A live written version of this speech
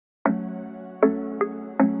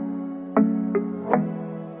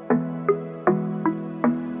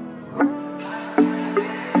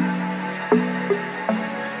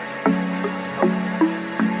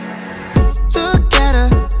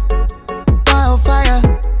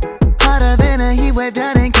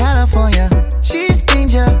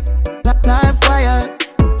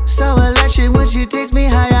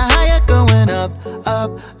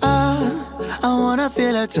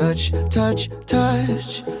touch, touch,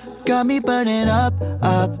 touch. Got me burning up,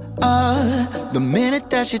 up, up. The minute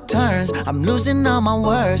that she turns, I'm losing all my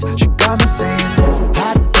words. She got me saying,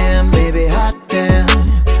 hot damn, baby, hot damn.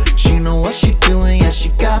 She know what she doing, yeah, she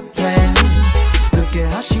got plans. Look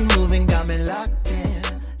at how she moving, got me locked in.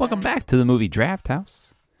 Welcome back to the movie Draft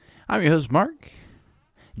House. I'm your host, Mark,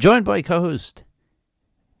 joined by co-host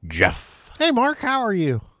Jeff. Hey, Mark, how are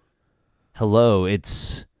you? Hello,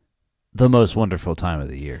 it's the most wonderful time of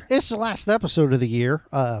the year. It's the last episode of the year.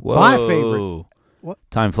 Whoa. My favorite. What?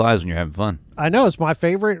 Time flies when you're having fun. I know, it's my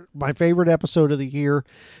favorite episode of the year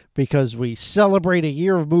because we celebrate a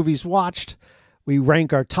year of movies watched. We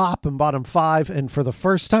rank our top and bottom 5, and for the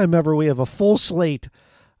first time ever, we have a full slate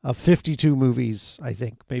of 52 movies, I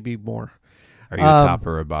think, maybe more. Are you a top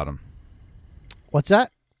or a bottom? What's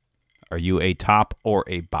that? Are you a top or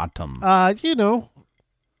a bottom?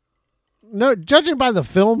 No, judging by the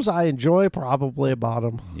films I enjoy, probably a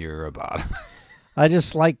bottom. You're a bottom. I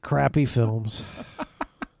just like crappy films.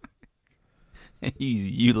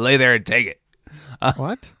 you lay there and take it.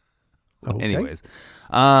 What? Okay. Anyways,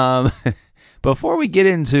 before we get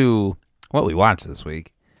into what we watched this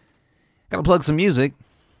week, gotta plug some music,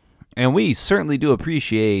 and we certainly do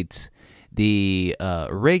appreciate the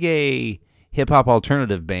reggae hip-hop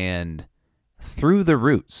alternative band Through the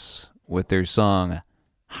Roots with their song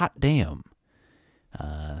Hot Damn.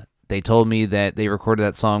 They told me that they recorded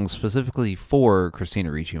that song specifically for Christina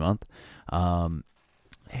Ricci month, and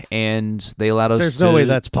they allowed us There's no way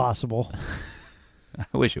that's possible.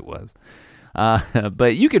 I wish it was.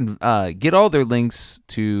 But you can get all their links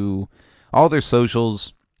to all their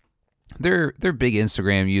socials. They're big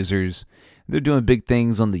Instagram users. They're doing big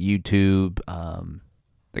things on the YouTube.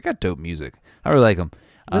 They got dope music. I really like them.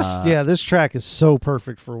 This track is so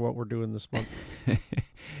perfect for what we're doing this month.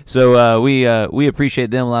 So we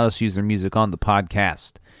appreciate them allowing us to use their music on the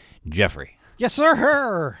podcast. Jeffrey. Yes,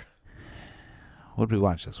 sir. What did we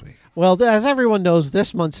watch this week? Well, as everyone knows,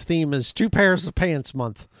 this month's theme is 2 pairs of pants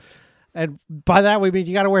month. And by that we mean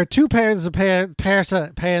you got to wear 2 pairs of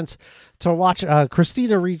pants to watch a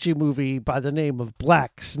Christina Ricci movie by the name of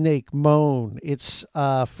Black Snake Moan. It's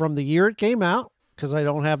from the year it came out, because I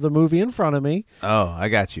don't have the movie in front of me. Oh, I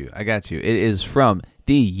got you. It is from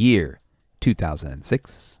the year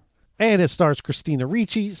 2006. And it stars Christina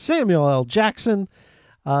Ricci, Samuel L. Jackson.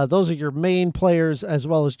 Those are your main players, as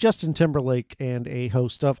well as Justin Timberlake and a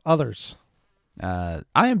host of others.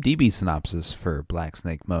 IMDb synopsis for Black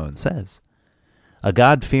Snake Moan says, a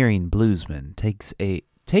God-fearing bluesman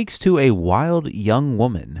takes to a wild young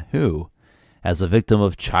woman who, as a victim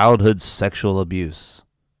of childhood sexual abuse,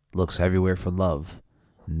 looks everywhere for love,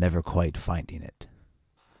 never quite finding it.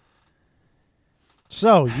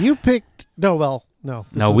 So you picked... No,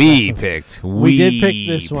 we picked. We did pick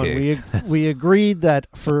this one. We agreed that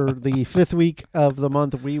for the 5th week of the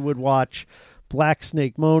month, we would watch Black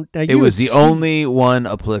Snake Moan. Now, it was the only one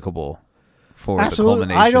applicable for the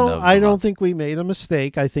culmination of the I don't month. think we made a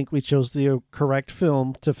mistake. I think we chose the correct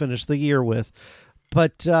film to finish the year with.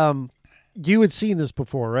 But you had seen this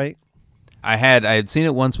before, right? I had seen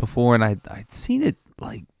it once before, and I'd seen it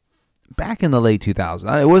like back in the late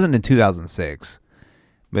 2000s. It wasn't in 2006,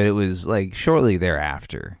 but it was like shortly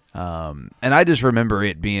thereafter. And I just remember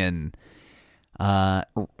it being, raunchy's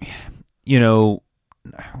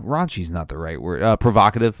not the right word,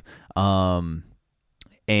 provocative, and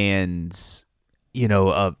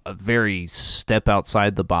a very step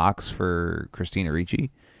outside the box for Christina Ricci,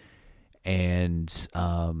 and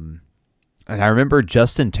I remember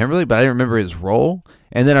Justin Timberlake, but I didn't remember his role.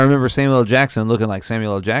 And then I remember Samuel L. Jackson looking like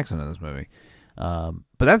Samuel L. Jackson in this movie.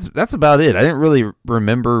 But that's about it. I didn't really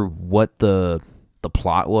remember what the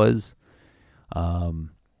plot was,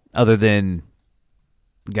 other than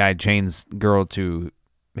guy chains girl to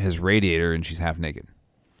his radiator and she's half naked.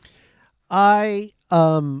 I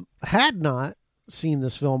had not seen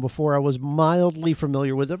this film before. I was mildly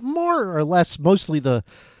familiar with it, more or less, mostly the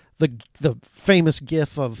famous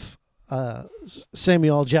gif of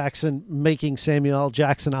Samuel L. Jackson making Samuel L.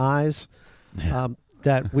 Jackson eyes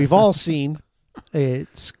that we've all seen.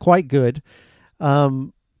 It's quite good.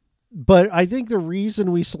 But I think the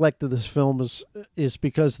reason we selected this film is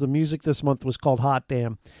because the music this month was called Hot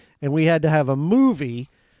Damn, and we had to have a movie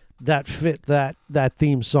that fit that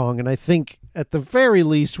theme song. And I think at the very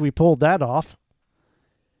least we pulled that off.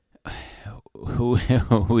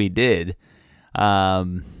 We did.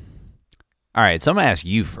 All right, so I'm going to ask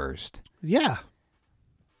you first. Yeah.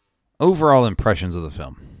 Overall impressions of the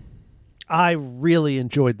film. I really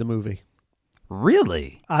enjoyed the movie.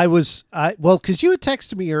 Really? Because you had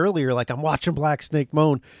texted me earlier, like, I'm watching Black Snake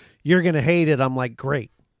Moan. You're going to hate it. I'm like,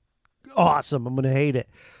 great. awesome. I'm going to hate it.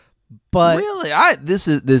 But really, this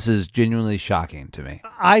is genuinely shocking to me.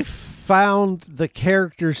 I found the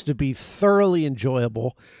characters to be thoroughly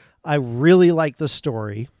enjoyable. I really like the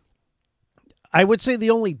story. I would say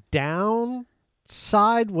the only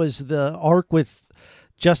downside was the arc with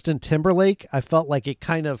Justin Timberlake. I felt like it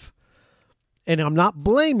kind of, and I'm not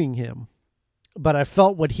blaming him, but I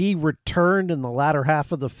felt when he returned in the latter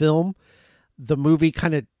half of the film, the movie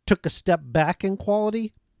kind of took a step back in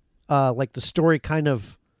quality. Like the story kind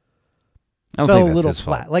of fell a little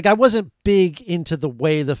flat. Like I wasn't big into the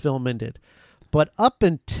way the film ended, but up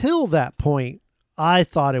until that point, I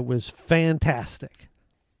thought it was fantastic.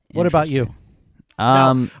 What about you?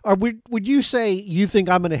 Now, would you say you think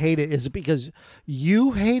I'm going to hate it? Is it because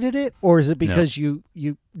you hated it, or is it because you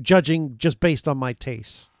judging just based on my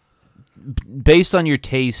taste? Based on your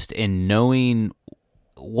taste and knowing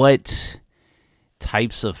what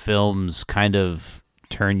types of films kind of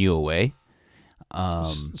turn you away.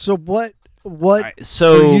 So what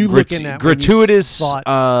so are you looking at? Gratuitous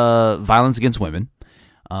violence against women.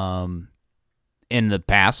 In the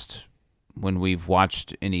past, when we've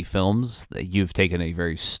watched any films, that you've taken a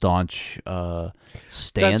very staunch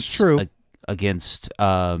stance against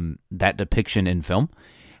that depiction in film.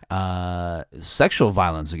 Sexual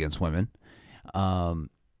violence against women.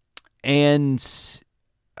 And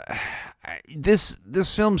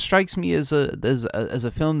this film strikes me as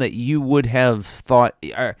a film that you would have thought,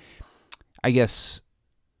 I guess,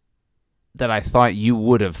 that I thought you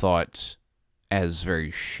would have thought as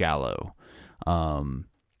very shallow.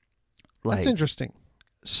 That's interesting.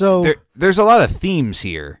 So there's a lot of themes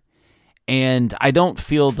here, and I don't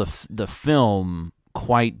feel the film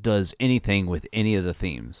quite does anything with any of the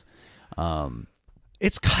themes.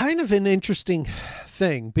 It's kind of an interesting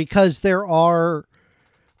thing because there are,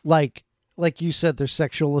 like you said, there's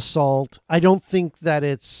sexual assault. I don't think that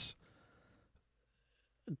it's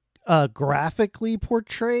graphically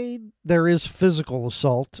portrayed. There is physical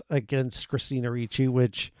assault against Christina Ricci,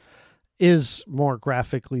 which is more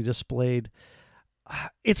graphically displayed.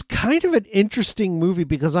 It's kind of an interesting movie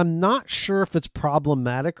because I'm not sure if it's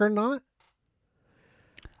problematic or not.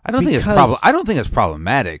 I don't think it's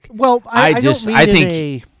problematic. Well, I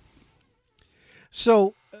think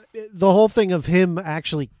so. The whole thing of him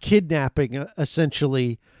actually kidnapping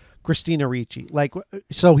essentially Christina Ricci,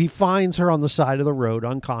 so he finds her on the side of the road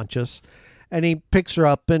unconscious, and he picks her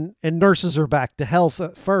up and nurses her back to health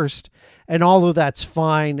at first, and all of that's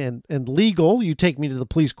fine and legal. You take me to the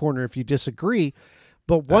police corner if you disagree,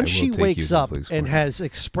 but once she wakes up and has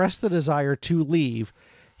expressed the desire to leave,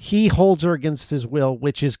 he holds her against his will,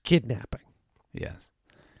 which is kidnapping. Yes.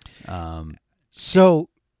 So,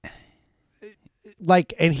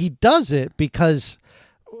 and he does it because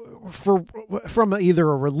from either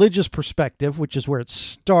a religious perspective, which is where it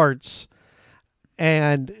starts,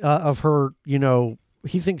 and of her,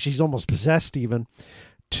 he thinks she's almost possessed even,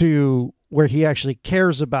 to where he actually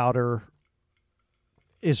cares about her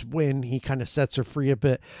is when he kind of sets her free a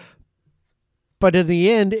bit. But in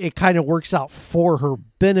the end, it kind of works out for her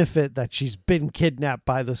benefit that she's been kidnapped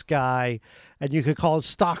by this guy, and you could call it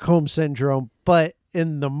Stockholm Syndrome. But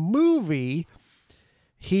in the movie,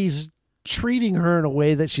 he's treating her in a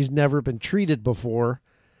way that she's never been treated before.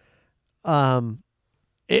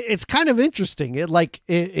 It's kind of interesting.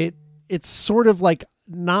 It's sort of like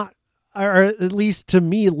not, or at least to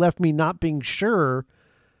me, left me not being sure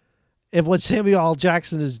if what Samuel L.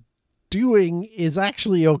 Jackson is doing is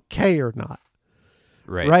actually okay or not.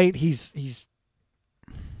 Right. He's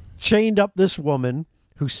chained up this woman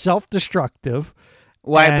who's self-destructive.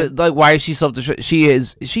 Why? But why is she self-destructive? She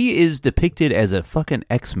is depicted as a fucking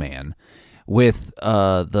X-Man with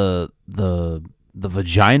the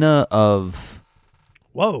vagina of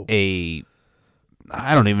I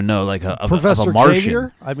don't even know, like a Professor a Martian.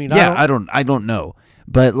 Xavier? I mean, I don't know,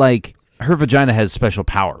 but like her vagina has special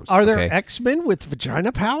powers. Are there X-Men with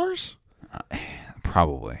vagina powers?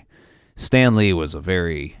 Probably. Stan Lee was a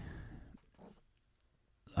very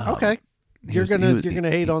okay. You're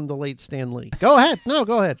gonna hate on the late Stan Lee. Go ahead. No,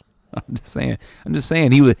 go ahead. I'm just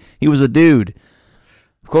saying he was a dude.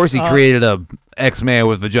 Of course, he created a X-Man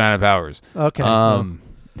with vagina powers. Okay.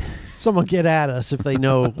 Someone get at us if they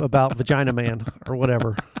know about Vagina Man or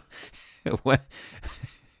whatever. I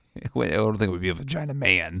don't think it would be a Vagina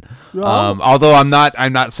Man. Although I'm not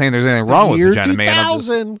saying there's anything wrong with Vagina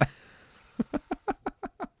 2000. Man.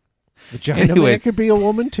 Vagina Man could be a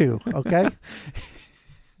woman too. Okay.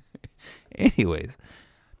 Anyways,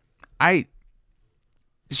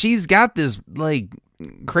 she's got this like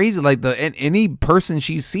crazy, like any person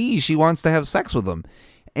she sees, she wants to have sex with them,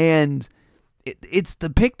 and it's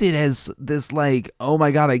depicted as this like, oh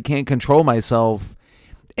my God, I can't control myself.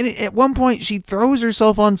 And at one point she throws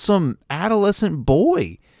herself on some adolescent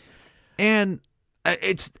boy. And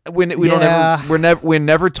it's when we don't ever we're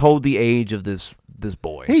never told the age of this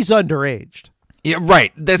boy. He's underaged. Yeah,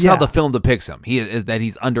 right. That's how the film depicts him.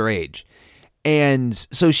 He's underage. And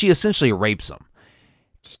so she essentially rapes him.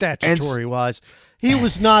 Statutory wise. He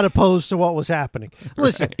was not opposed to what was happening.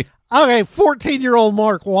 Listen, okay, 14-year-old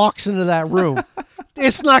Mark walks into that room.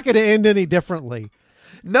 It's not going to end any differently.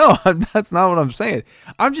 No, that's not what I'm saying.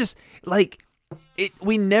 I'm just like,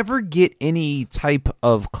 we never get any type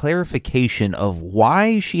of clarification of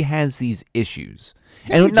why she has these issues.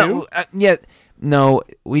 Yeah, and no,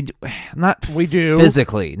 we do.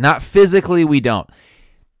 Physically. Not physically, we don't.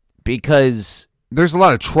 Because there's a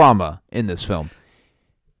lot of trauma in this film.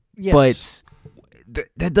 Yes. But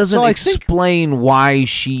that doesn't explain why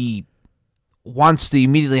she wants to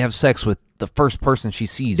immediately have sex with the first person she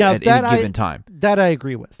sees at any given time. That I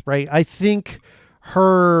agree with, right? I think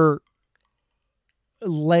her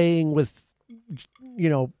laying with,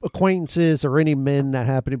 acquaintances or any men that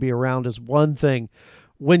happen to be around is one thing.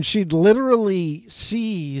 When she literally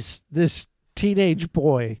sees this teenage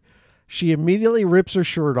boy, she immediately rips her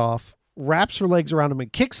shirt off, wraps her legs around him,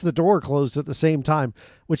 and kicks the door closed at the same time,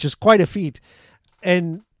 which is quite a feat.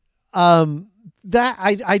 And that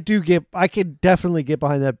I could definitely get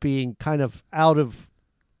behind that being kind of out of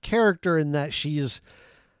character in that she's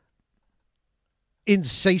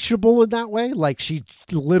insatiable in that way. Like she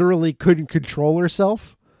literally couldn't control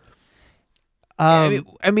herself. I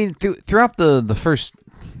mean, throughout the first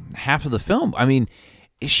half of the film, I mean,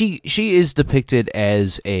 she is depicted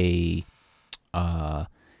as a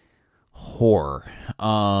whore,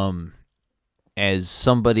 as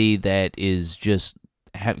somebody that is just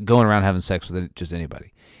going around having sex with just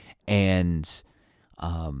anybody, and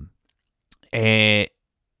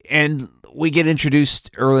we get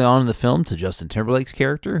introduced early on in the film to Justin Timberlake's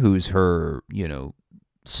character, who's her,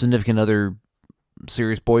 significant other,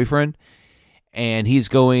 serious boyfriend, and he's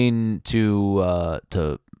going to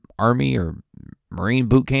Army or Marine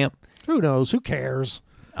boot camp. Who knows? Who cares?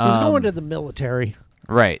 He's going to the military.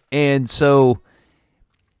 Right. And so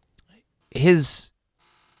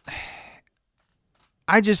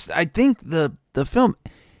I think the film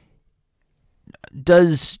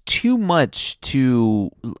does too much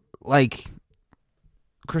to, like,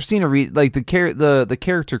 Christina Ricci, like the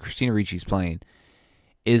character Christina Ricci's playing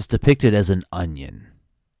is depicted as an onion.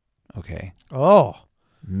 Okay. Oh.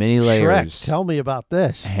 Many layers. Shrek, tell me about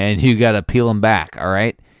this. And you got to peel them back, all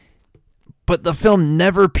right? But the film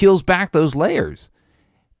never peels back those layers.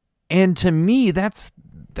 And to me, that's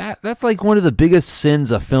like one of the biggest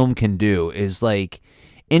sins a film can do, is like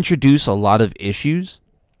introduce a lot of issues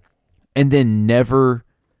and then never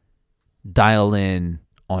dial in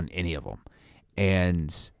on any of them.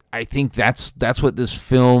 And I think that's what this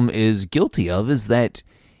film is guilty of, is that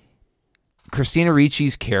Christina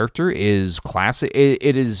Ricci's character is classic.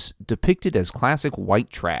 It is depicted as classic white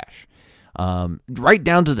trash, right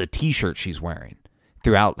down to the T-shirt she's wearing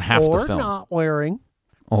throughout half the film.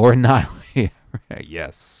 Or not.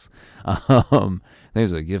 Yes.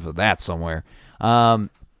 There's a gif of that somewhere. But,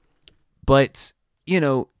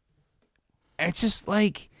 it's just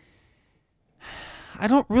like, I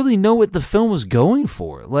don't really know what the film was going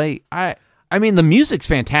for. Like, I mean, the music's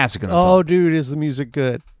fantastic in the film. Oh, dude, is the music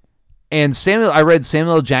good. And I read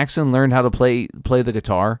Samuel L. Jackson learned how to play the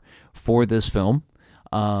guitar for this film.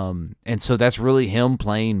 And so that's really him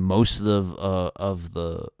playing most of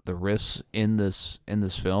the riffs in this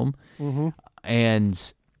film. Mm-hmm.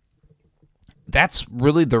 And that's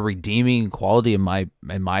really the redeeming quality in my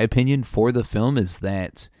opinion for the film, is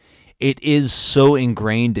that it is so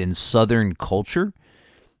ingrained in Southern culture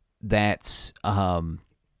that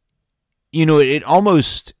it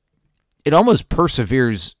almost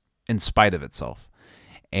perseveres in spite of itself.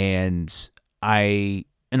 And I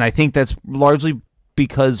think that's largely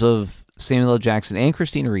because of Samuel L. Jackson and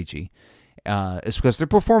Christina Ricci. It's because their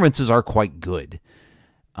performances are quite good.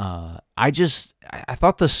 I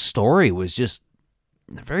thought the story was just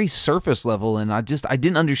very surface level, and I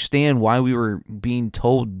didn't understand why we were being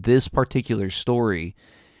told this particular story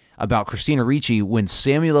about Christina Ricci when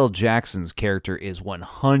Samuel L. Jackson's character is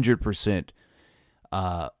 100%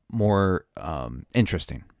 more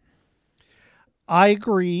interesting. I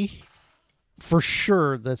agree for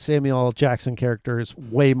sure that Samuel L. Jackson character is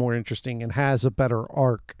way more interesting and has a better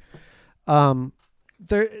arc. So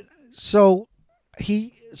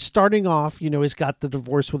he, starting off, he's got the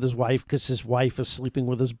divorce with his wife because his wife is sleeping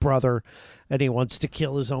with his brother and he wants to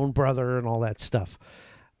kill his own brother and all that stuff.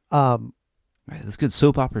 Right, that's good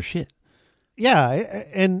soap opera shit. Yeah,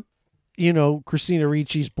 and Christina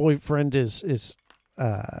Ricci's boyfriend is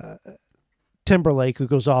Timberlake, who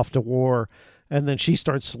goes off to war, and then she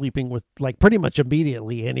starts sleeping with like pretty much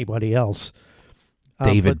immediately anybody else.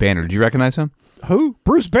 David Banner. Did you recognize him? Who?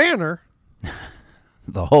 Bruce Banner.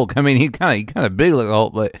 The Hulk. I mean, he's kind of big like the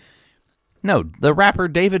Hulk, but no, the rapper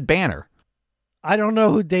David Banner. I don't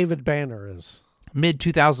know who David Banner is.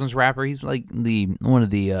 Mid-2000s rapper. He's like one of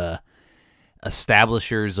the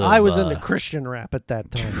establishers of... I was into Christian rap at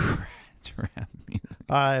that time. Rap music.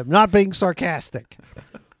 I'm not being sarcastic.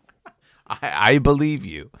 I believe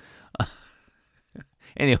you.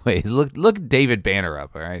 Anyways, look David Banner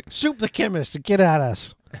up, all right? Soup the Chemist, get at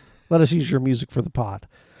us. Let us use your music for the pod.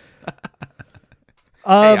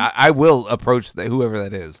 Hey, I will approach whoever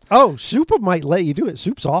that is. Oh, Soup might let you do it.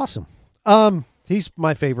 Soup's awesome. He's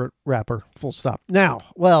my favorite rapper, full stop. Now,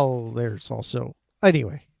 well, there's also...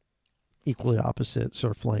 Anyway, equally opposite,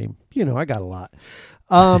 Sir Flame. I got a lot.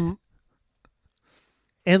 And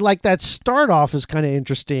like that start off is kind of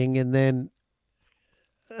interesting, and then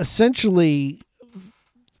essentially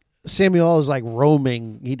Samuel is like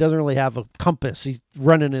roaming. He doesn't really have a compass. He's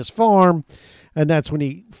running his farm, and that's when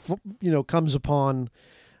he comes upon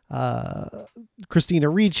Christina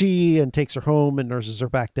Ricci and takes her home and nurses her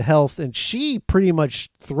back to health, and she pretty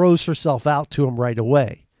much throws herself out to him right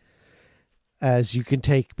away, as you can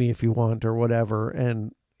take me if you want or whatever.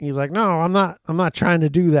 And he's like, no, I'm not trying to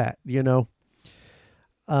do that,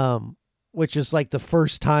 which is like the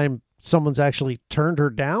first time someone's actually turned her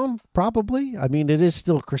down, probably. I mean, it is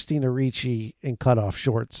still Christina Ricci in cutoff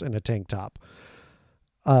shorts and a tank top.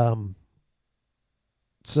 So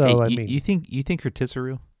hey, I mean, you think her tits are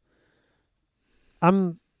real?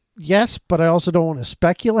 Yes, but I also don't want to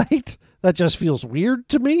speculate. That just feels weird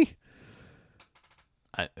to me.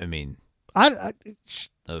 I mean, I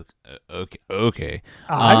okay. don't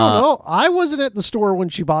know. I wasn't at the store when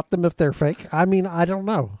she bought them. If they're fake, I mean, I don't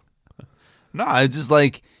know. No, it's just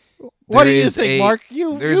like. What do you think, Mark?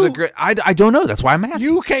 I don't know. That's why I'm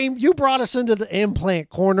asking. You brought us into the implant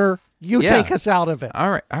corner. You take us out of it.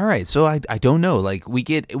 All right. So I don't know. Like we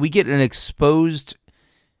get an exposed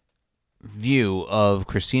view of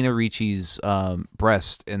Christina Ricci's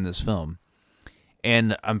breast in this film,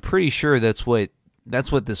 and I'm pretty sure that's what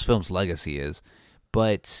this film's legacy is.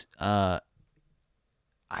 But I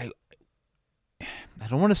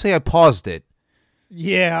don't want to say I paused it.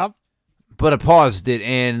 Yeah. But I paused it,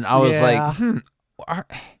 and I was like,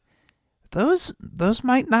 those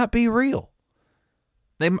might not be real.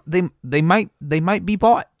 They might be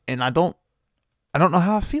bought, and I don't know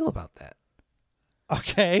how I feel about that.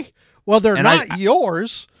 Okay. Well, they're not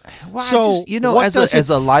yours. Well, so as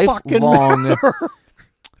a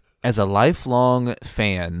lifelong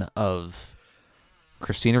fan of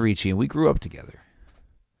Christina Ricci, and we grew up together.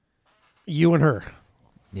 You and her.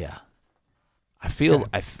 Yeah. I feel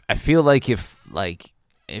like if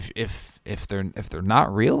they're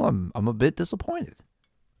not real, I'm a bit disappointed.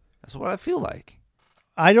 That's what I feel like.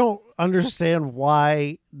 I don't understand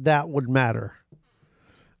why that would matter.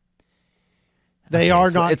 They are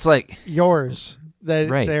not. It's like yours. They're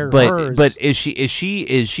hers. But is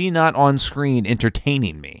she not on screen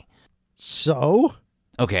entertaining me? So?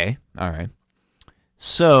 Okay. All right.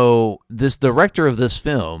 So this director of this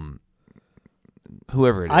film,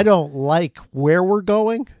 whoever it is. I don't like where we're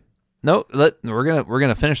going. No, we're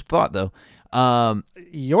gonna finish the thought though.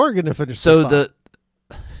 You're gonna finish. The thought.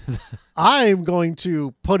 I'm going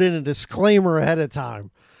to put in a disclaimer ahead of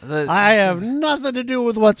time. I have nothing to do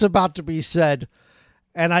with what's about to be said,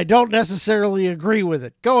 and I don't necessarily agree with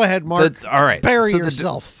it. Go ahead, Mark. All right, bury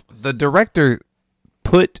yourself. The director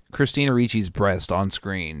put Christina Ricci's breast on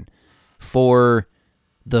screen for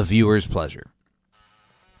the viewer's pleasure.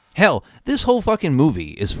 Hell, this whole fucking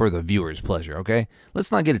movie is for the viewer's pleasure, okay?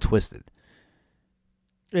 Let's not get it twisted.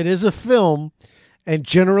 It is a film, and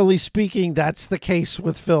generally speaking, that's the case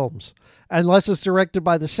with films. Unless it's directed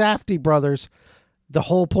by the Safdie brothers, the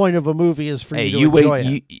whole point of a movie is for you to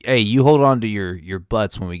enjoy it. You hold on to your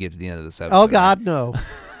butts when we get to the end of this episode. Oh, God, no.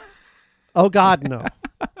 Oh, God, no.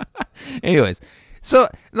 Anyways, so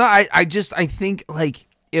no, I think, like,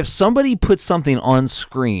 if somebody puts something on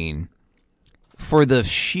screen for the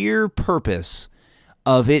sheer purpose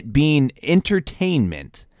of it being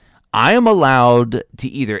entertainment, I am allowed to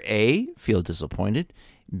either A, feel disappointed,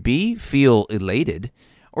 B, feel elated,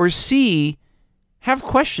 or C, have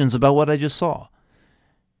questions about what I just saw.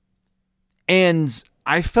 And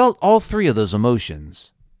I felt all three of those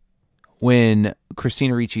emotions when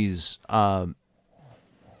Christina Ricci's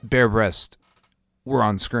bare breast were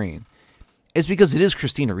on screen. It's because it is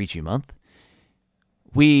Christina Ricci month.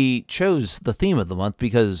 we chose the theme of the month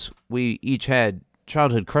because we each had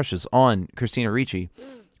childhood crushes on Christina Ricci.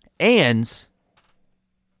 And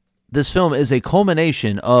this film is a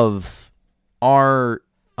culmination of our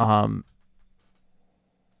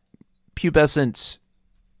pubescent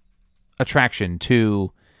attraction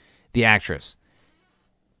to the actress.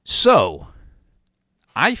 So,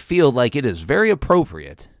 I feel like it is very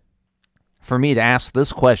appropriate for me to ask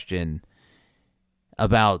this question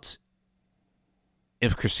about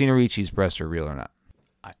if Christina Ricci's breasts are real or not.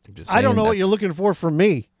 I don't know what you're looking for from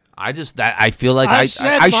me. I feel like I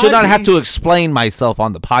should not have to explain myself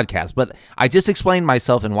on the podcast, but I just explained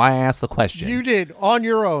myself and why I asked the question. You did on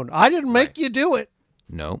your own. I didn't make you do it.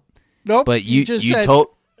 No. Nope. But you said,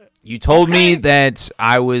 told me that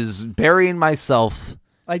I was burying myself.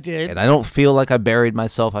 I did. And I don't feel like I buried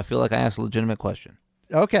myself. I feel like I asked a legitimate question.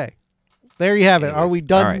 Okay. There you have it. Anyways, Are we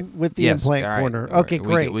done right. with the Yes, implant all right, corner? all right. Okay,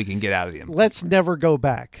 great. We can get out of the implant. Let's never go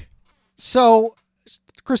back. So,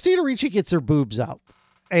 Christina Ricci gets her boobs out.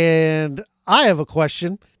 And I have a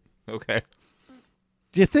question. Okay.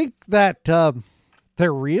 Do you think that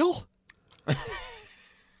they're real?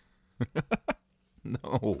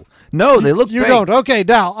 No, they look You fake. don't. Okay,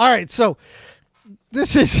 now, all right. So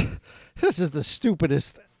this is the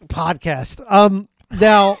stupidest podcast.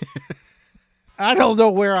 Now I don't know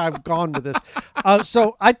where I've gone with this.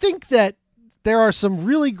 So I think that there are some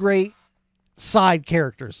really great side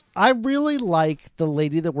characters. I really like the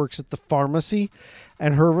lady that works at the pharmacy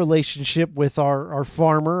and her relationship with our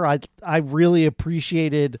farmer. I really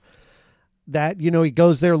appreciated that, he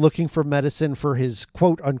goes there looking for medicine for his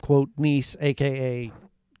quote unquote niece, aka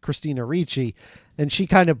Christina Ricci, and she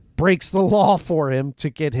kind of breaks the law for him to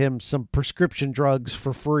get him some prescription drugs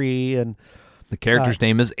for free. And the character's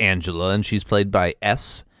name is Angela, and she's played by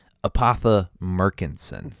S. Apatha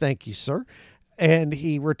Merkinson. Thank you, sir. And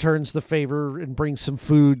he returns the favor and brings some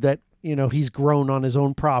food that, he's grown on his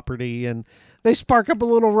own property, and they spark up a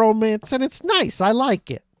little romance, and it's nice. I like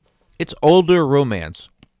it. It's older romance,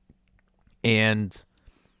 and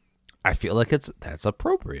I feel like that's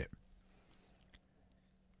appropriate.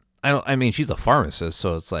 I mean, she's a pharmacist,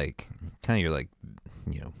 so it's like kind of you're like,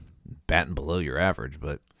 batting below your average,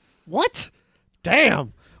 but what?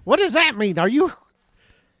 Damn. What does that mean?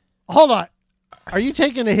 Hold on. Are you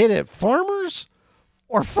taking a hit at farmers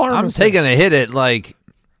or pharmacists? I'm taking a hit at like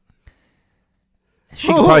she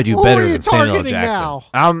could probably do better than Samuel L. Jackson. Now?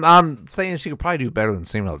 I'm saying she could probably do better than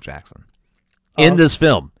Samuel L. Jackson in this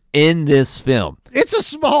film. It's a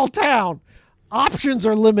small town. Options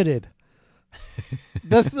are limited.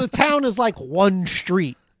 The town is like one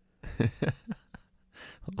street.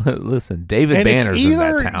 Listen, David and Banner's in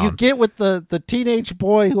that either town. you get with the teenage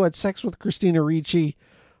boy who had sex with Christina Ricci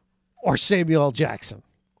or Samuel L. Jackson.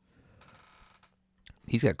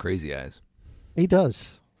 He's got crazy eyes. He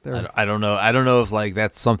does. I don't know. I don't know if like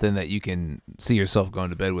that's something that you can see yourself going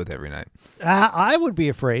to bed with every night. I would be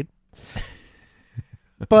afraid.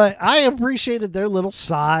 But I appreciated their little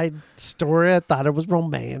side story. I thought it was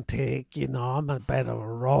romantic. I'm a bit of a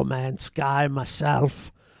romance guy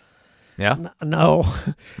myself. Yeah? No.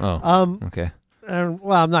 Oh, okay.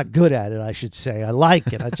 Well, I'm not good at it, I should say. I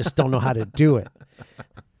like it. I just don't know how to do it.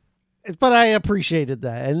 But I appreciated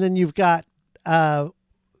that. And then you've got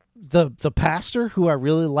the pastor, who I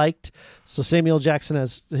really liked. So Samuel Jackson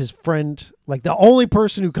as his friend. Like, the only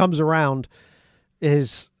person who comes around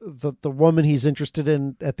is the woman he's interested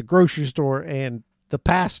in at the grocery store and the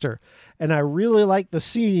pastor. And I really like the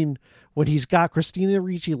scene when he's got Christina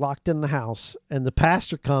Ricci locked in the house and the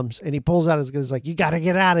pastor comes and he pulls out his gun. He's like, "You got to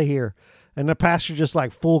get out of here." And the pastor just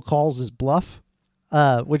like full calls his bluff,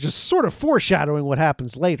 which is sort of foreshadowing what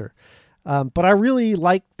happens later. But I really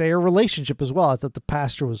liked their relationship as well. I thought the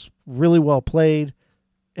pastor was really well played,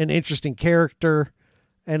 an interesting character,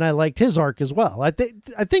 and I liked his arc as well. I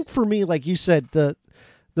think for me, like you said, the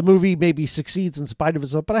movie maybe succeeds in spite of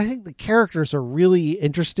itself, but I think the characters are really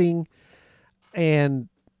interesting, and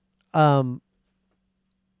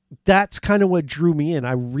that's kind of what drew me in.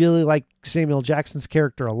 I really like Samuel Jackson's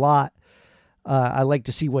character a lot. I like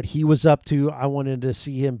to see what he was up to. I wanted to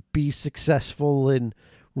see him be successful in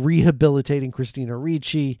rehabilitating Christina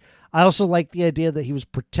Ricci. I also like the idea that he was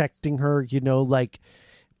protecting her, like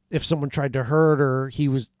if someone tried to hurt her,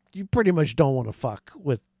 you pretty much don't want to fuck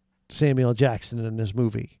with Samuel Jackson in this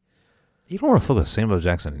movie. You don't want to fuck with Samuel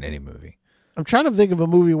Jackson in any movie. I'm trying to think of a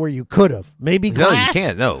movie where you could have. Maybe Glass? No, you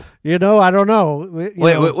can't, no. I don't know. Wait,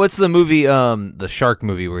 what's the movie, the shark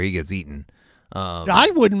movie where he gets eaten?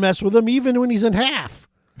 I wouldn't mess with him even when he's in half.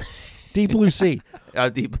 Deep Blue Sea.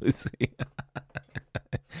 Deep Blue Sea.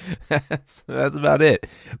 That's about it.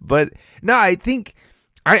 But no, I think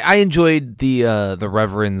I enjoyed the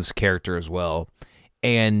Reverend's character as well,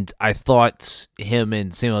 and I thought him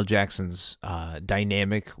and Samuel L. Jackson's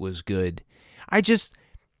dynamic was good. I just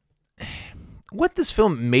what this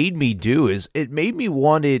film made me do is it made me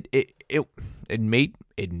wanted it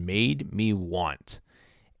made me want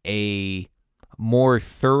a more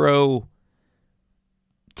thorough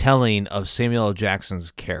telling of Samuel L.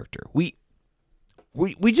 Jackson's character. We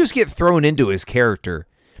just get thrown into his character,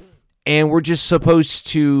 and we're just supposed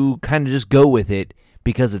to kind of just go with it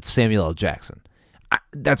because it's Samuel L. Jackson.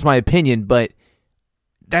 That's my opinion, but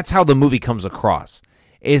that's how the movie comes across.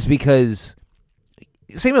 Is because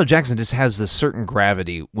Samuel L. Jackson just has this certain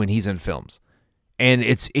gravity when he's in films, and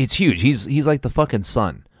it's huge. He's like the fucking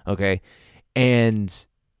sun, okay? And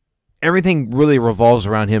everything really revolves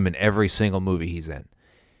around him in every single movie he's in.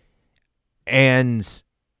 And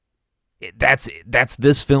that's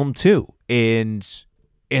this film too. And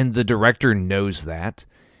the director knows that.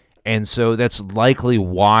 And so that's likely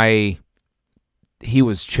why he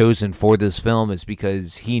was chosen for this film, is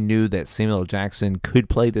because he knew that Samuel L. Jackson could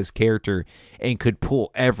play this character and could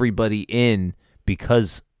pull everybody in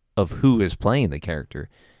because of who is playing the character.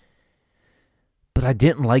 But I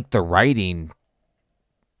didn't like the writing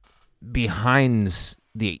behind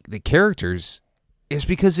the characters, is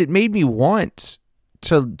because it made me want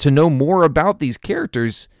to know more about these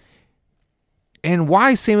characters and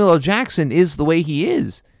why Samuel L. Jackson is the way he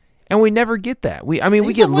is. And we never get that. We get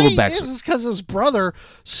a little backstory. This is because his brother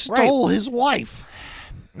stole his wife.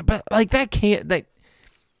 But like that can't. That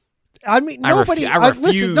I mean, I nobody. refuse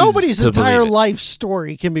Listen, nobody's to entire believe it. life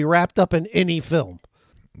story can be wrapped up in any film.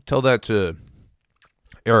 Tell that to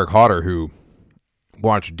Eric Hodder, who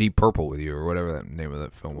watched Deep Purple with you, or whatever that name of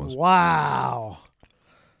that film was. Wow.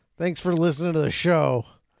 Thanks for listening to the show.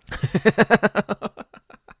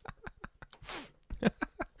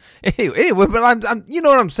 Anyway, but I'm you know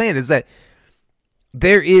what I'm saying is that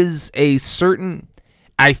there is a certain.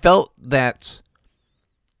 I felt that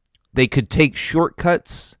they could take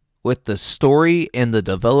shortcuts with the story and the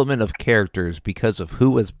development of characters because of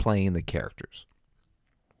who was playing the characters,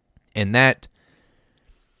 and that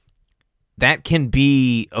can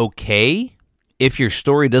be okay if your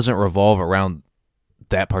story doesn't revolve around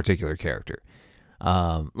that particular character.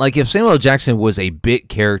 Like if Samuel L. Jackson was a bit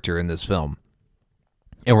character in this film,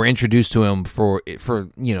 and we're introduced to him for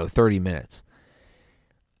 30 minutes,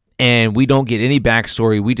 and we don't get any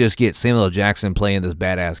backstory, we just get Samuel L. Jackson playing this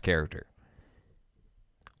badass character.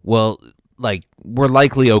 Well, like, we're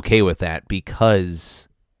likely okay with that because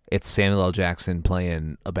it's Samuel L. Jackson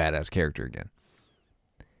playing a badass character again.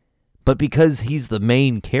 But because he's the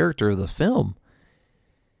main character of the film,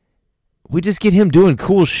 we just get him doing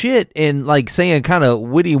cool shit and like saying kind of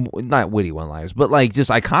not witty one-liners, but like just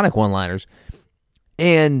iconic one-liners.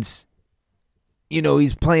 And,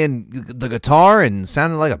 he's playing the guitar and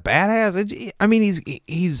sounding like a badass. I mean,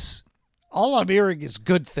 he's all I'm hearing is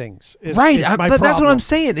good things. Right, but that's what I'm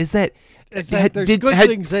saying is that there's good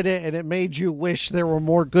things in it, and it made you wish there were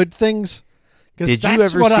more good things. Because that's you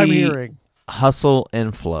ever what I'm see hearing. Hustle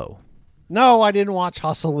and Flow? No, I didn't watch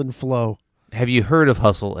Hustle and Flow. Have you heard of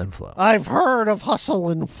Hustle and Flow? I've heard of Hustle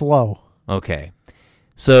and Flow. Okay,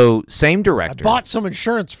 so same director. I bought some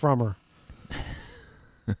insurance from her.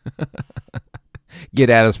 Get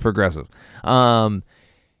at us, progressive.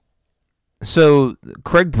 So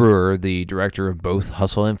Craig Brewer, the director of both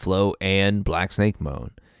Hustle and Flow and Black Snake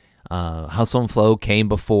Moan. Hustle and Flow came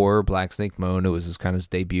before Black Snake Moan. It was his kind of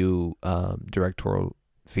debut directorial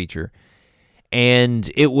feature, and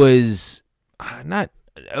it was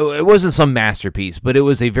it wasn't some masterpiece, but it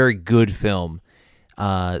was a very good film,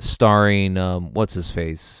 starring what's his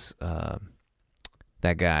face,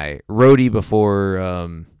 that guy Rhodey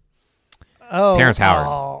before Terrence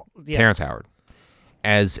Howard. Yes. Terrence Howard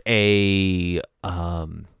as a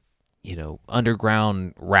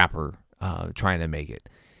underground rapper trying to make it,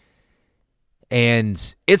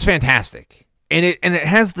 and it's fantastic, and it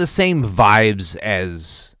has the same vibes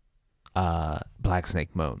as Black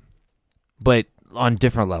Snake Moan, but on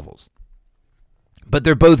different levels. But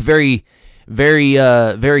they're both very, very,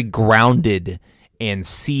 very grounded and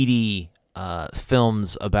seedy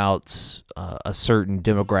films about a certain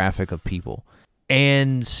demographic of people.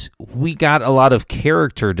 And we got a lot of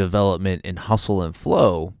character development in Hustle and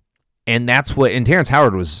Flow, and that's what. And Terrence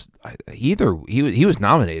Howard was he was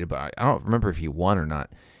nominated, but I don't remember if he won or not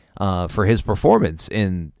for his performance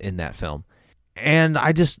in that film. And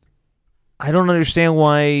I don't understand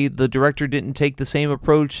why the director didn't take the same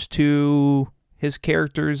approach to his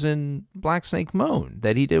characters in Black Snake Moan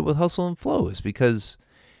that he did with Hustle and Flow, is because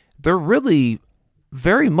they're really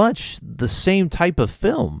very much the same type of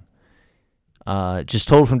film. just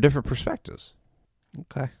told from different perspectives.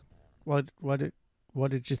 Okay. What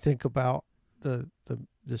did you think about the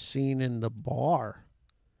scene in the bar?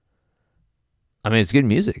 I mean, it's good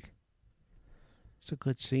music. It's a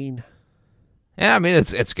good scene. Yeah, I mean,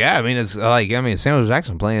 it's good. I mean, it's like, Samuel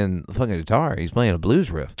Jackson playing the fucking guitar. He's playing a blues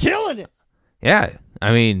riff. Killing it. Yeah.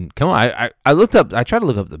 I mean, come on. I looked up, I tried to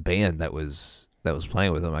look up the band that was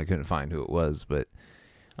playing with him. I couldn't find who it was, but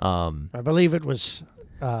I believe it was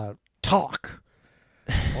Talk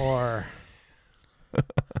or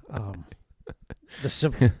the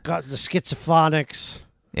Schizophonics.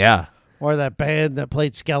 Yeah. Or that band that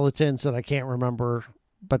played Skeletons that I can't remember,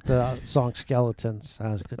 but the song Skeletons,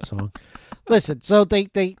 that was a good song. Listen, so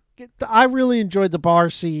I really enjoyed the bar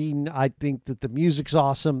scene. I think that the music's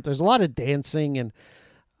awesome. There's a lot of dancing and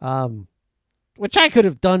which I could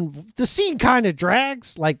have done. The scene kind of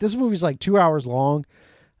drags. Like, this movie's like 2 hours long,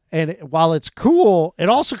 and while it's cool, it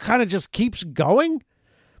also kind of just keeps going.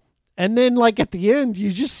 And then, like, at the end,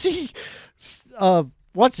 you just see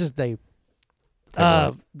what's his name?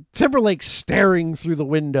 Timberlake staring through the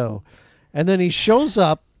window, and then he shows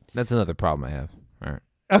up. That's another problem I have. All right.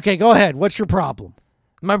 Okay, go ahead. What's your problem?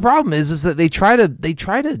 My problem is that they try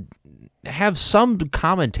to have some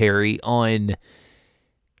commentary on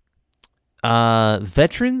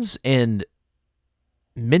veterans and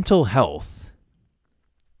mental health,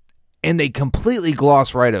 and they completely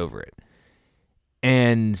gloss right over it,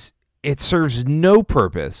 and it serves no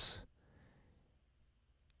purpose.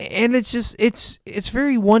 And it's just it's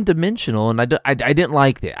very one-dimensional, and I didn't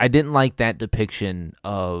like that. I didn't like that depiction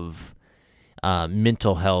of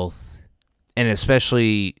mental health, and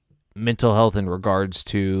especially mental health in regards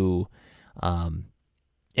to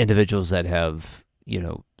individuals that have,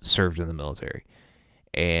 served in the military.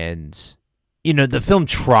 And, the film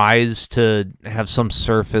tries to have some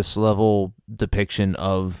surface level depiction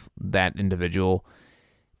of that individual,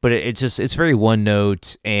 but it's very one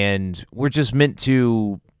note, and we're just meant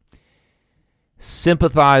to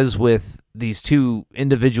sympathize with these two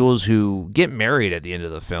individuals who get married at the end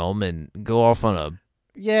of the film and go off on a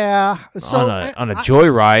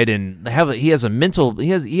joyride, and he has a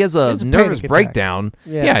nervous breakdown.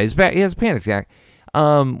 Yeah, he has a panic attack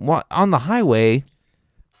on the highway.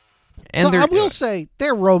 And I will say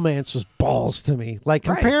their romance was balls to me. Like,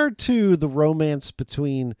 compared to the romance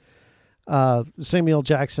between Samuel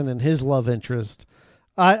Jackson and his love interest,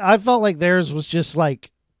 I felt like theirs was just like,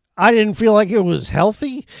 I didn't feel like it was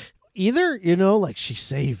healthy either, like, she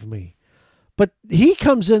saved me. But he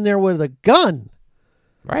comes in there with a gun.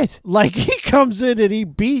 Right. Like, he comes in and he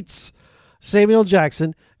beats Samuel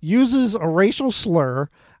Jackson, uses a racial slur,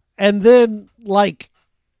 and then, he's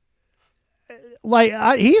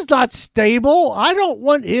not stable. I don't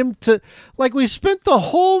want him to, we spent the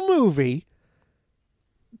whole movie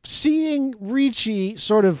seeing Ricci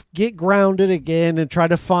sort of get grounded again and try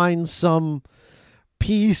to find some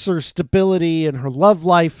peace or stability in her love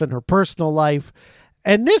life and her personal life.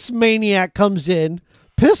 And this maniac comes in,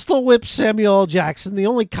 pistol whips Samuel L. Jackson, the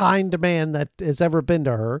only kind man that has ever been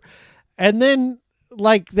to her. And then,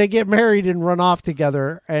 they get married and run off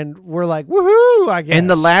together, and we're like, woohoo, I guess. And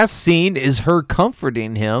the last scene is her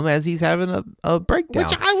comforting him as he's having a breakdown.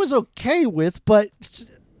 Which I was okay with, but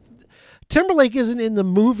Timberlake isn't in the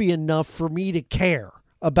movie enough for me to care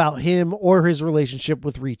about him or his relationship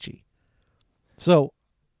with Ricci. So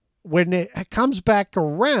when it comes back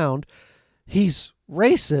around, he's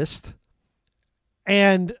racist.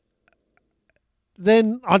 And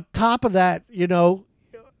then on top of that,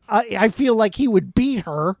 I feel like he would beat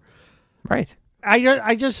her. Right.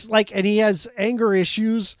 I just and he has anger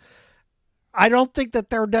issues. I don't think that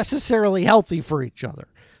they're necessarily healthy for each other.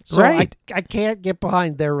 So right. I can't get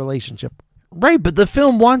behind their relationship. Right, but the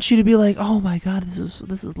film wants you to be like, oh my God, this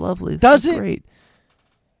is lovely. Does it? Great.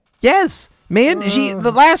 Yes. Man,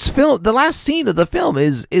 the last scene of the film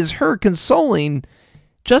is her consoling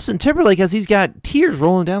Justin Timberlake as he's got tears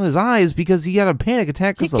rolling down his eyes because he got a panic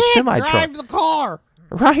attack because of a semi truck. He can't drive the car.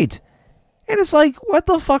 Right. And it's like, what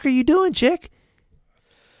the fuck are you doing, chick?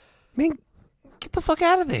 I mean, get the fuck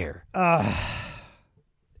out of there.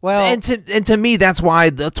 Well, and to me, that's why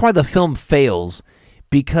the film fails,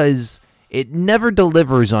 because it never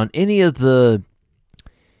delivers on any of the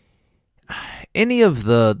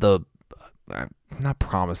not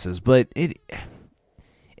promises, but any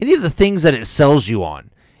of the things that it sells you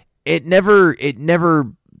on. It never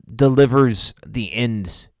delivers the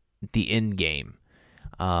end game.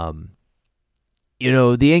 The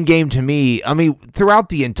end game to me, throughout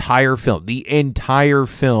the entire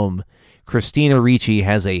film, Christina Ricci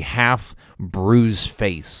has a half bruised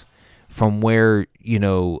face from where,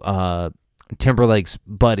 Timberlake's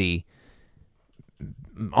buddy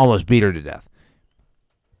almost beat her to death.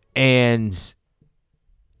 And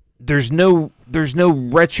there's no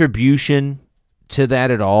retribution to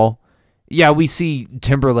that at all. Yeah, we see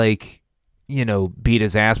Timberlake, beat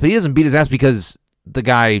his ass, but he doesn't beat his ass because the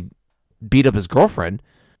guy beat up his girlfriend.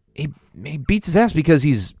 He beats his ass because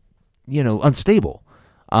he's, unstable.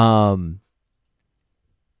 And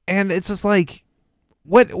it's just like,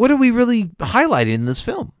 what are we really highlighting in this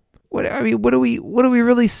film? What are we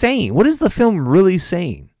really saying? What is the film really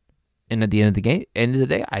saying? And at the end of the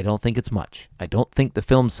day, I don't think it's much. I don't think the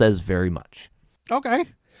film says very much. Okay.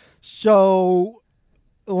 So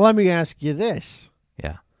let me ask you this.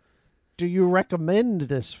 Yeah. Do you recommend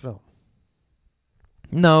this film?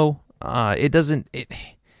 No, it doesn't.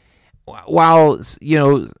 While,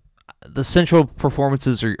 the central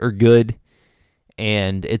performances are good,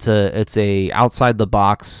 and it's a outside the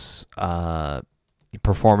box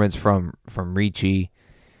performance from Ricci.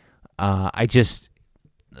 I just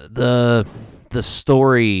the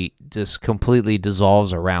story just completely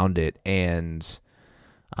dissolves around it, and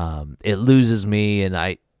it loses me, and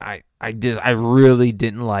I really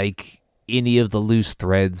didn't like any of the loose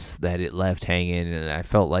threads that it left hanging, and I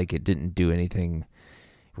felt like it didn't do anything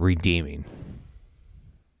redeeming.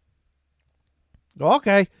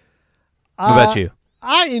 Okay. What about you?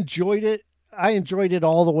 I enjoyed it. I enjoyed it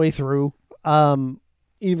all the way through.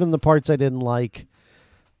 Even the parts I didn't like.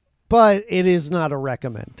 But it is not a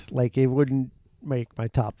recommend. Like, it wouldn't make my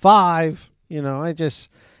top 5.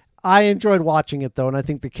 I enjoyed watching it, though, and I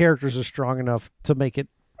think the characters are strong enough to make it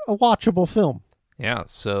a watchable film. Yeah,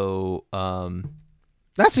 so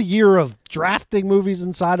that's a year of drafting movies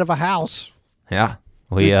inside of a house. Yeah.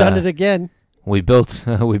 We've done it again. We built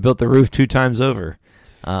the roof 2 times over.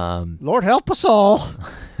 Lord help us all.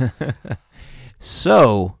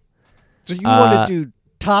 So you want to do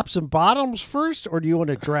tops and bottoms first, or do you want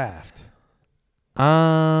to draft?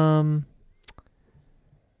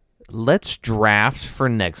 Let's draft for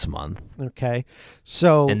next month. Okay.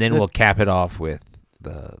 So and then we'll cap it off with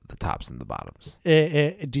the tops and the bottoms.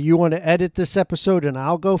 Do you want to edit this episode and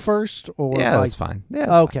I'll go first? Or that's fine.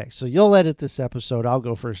 Yeah, okay, fine. So you'll edit this episode. I'll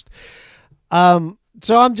go first.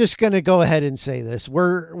 So I'm just going to go ahead and say this.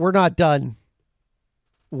 We're not done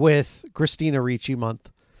with Christina Ricci month.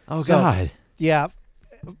 Oh, God. Yeah.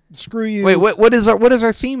 Screw you. Wait, what is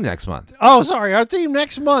our theme next month? Oh, sorry. Our theme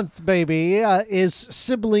next month, baby, is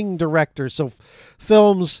sibling directors. So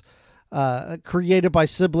films created by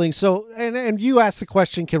siblings. So, and you asked the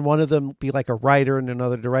question, can one of them be like a writer and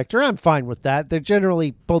another director? I'm fine with that. They're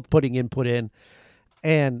generally both putting input in.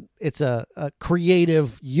 And it's a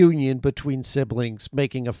creative union between siblings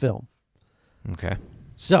making a film. Okay.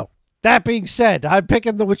 So, that being said, I'm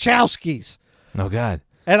picking the Wachowskis. Oh, God.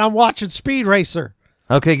 And I'm watching Speed Racer.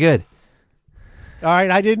 Okay, good. All right,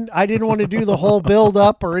 I didn't want to do the whole build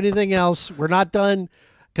up or anything else. We're not done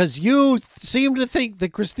because you seem to think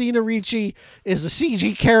that Christina Ricci is a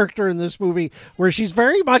CG character in this movie where she's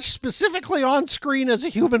very much specifically on screen as a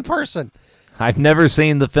human person. I've never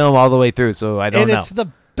seen the film all the way through, so I don't know. And it's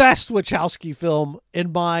the best Wachowski film,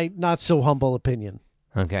 in my not-so-humble opinion.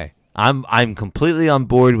 Okay. I'm completely on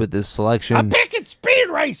board with this selection. I'm picking Speed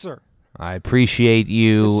Racer. I appreciate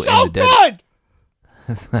you. It's so good!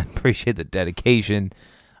 I appreciate the dedication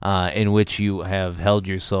in which you have held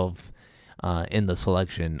yourself in the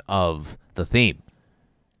selection of the theme.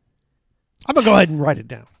 I'm going to go ahead and write it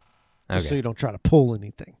down. Just Okay. so you don't try to pull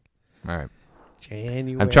anything. All right.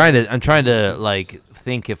 January. I'm trying to like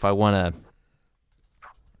think if I want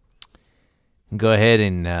to go ahead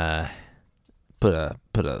and put a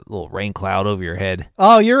little rain cloud over your head.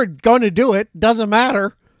 Oh, you're going to do it. Doesn't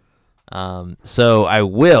matter. So I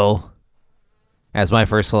will, as my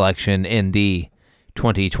first selection in the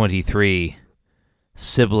 2023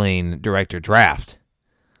 sibling director draft,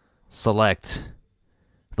 select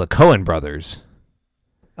the Coen brothers.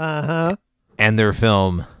 Uh-huh. And their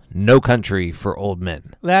film No Country for Old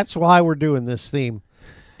Men. That's why we're doing this theme.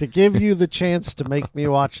 To give you the chance to make me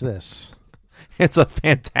watch this. It's a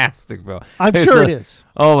fantastic film. I'm sure it is.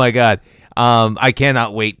 Oh, my God. I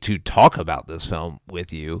cannot wait to talk about this film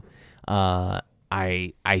with you. I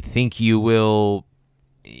think you will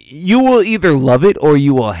either love it or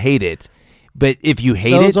you will hate it. But if you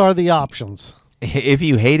hate Those are the options. If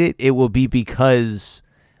you hate it, it will be because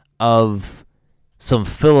of some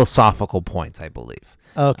philosophical points, I believe.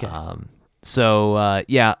 Okay. So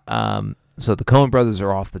the Coen brothers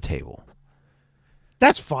are off the table.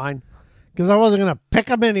 That's fine. Because I wasn't going to pick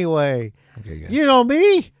them anyway. Okay, good. You know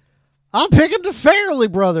me. I'm picking the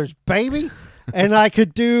Farrelly brothers, baby. And I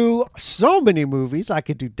could do so many movies. I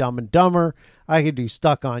could do Dumb and Dumber. I could do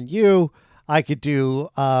Stuck on You. I could do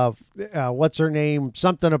what's her name?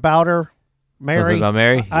 Something about her. Mary. Something About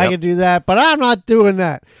Mary? I Yep. could do that, but I'm not doing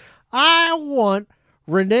that. I want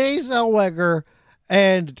Renee Zellweger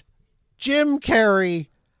and Jim Carrey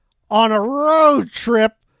on a road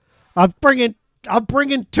trip. I'm bringing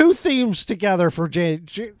two themes together for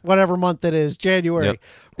whatever month it is, January. Yep.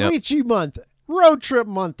 Yep. Richie month, road trip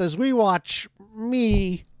month, as we watch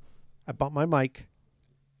me. I bought my mic.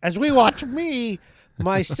 As we watch me,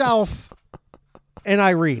 myself, and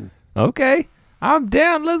Irene. Okay, I'm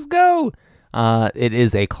down. Let's go. It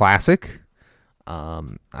is a classic. I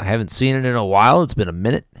haven't seen it in a while. It's been a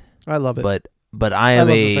minute. I love it. But I love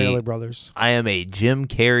the Fairley Brothers. I am a Jim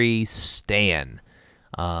Carrey stan.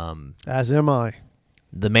 As am I.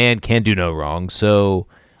 The man can do no wrong. So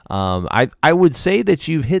I would say that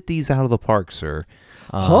you've hit these out of the park, sir.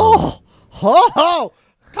 Compliment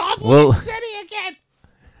well- City again.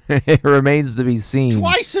 It remains to be seen.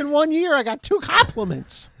 Twice in 1 year, I got 2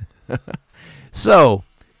 compliments. So,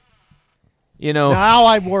 Now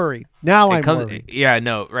I'm worried. Worried. Yeah,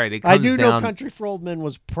 no, right. It comes I knew down. No Country for Old Men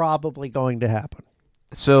was probably going to happen.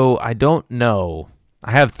 So I don't know.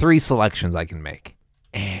 I have 3 selections I can make,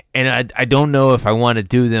 and I don't know if I want to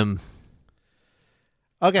do them.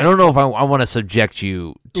 Okay. I don't know if I want to subject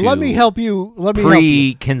you to. Let me help you. Let me help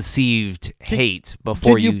you. Preconceived hate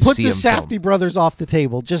before Can you put see the them Safdie brothers off the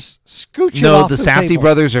table? Just scooch it No, off the the Safdie table.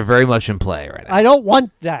 brothers are very much in play right now. I don't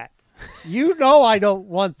want that. You know I don't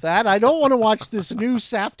want that. I don't want to watch this new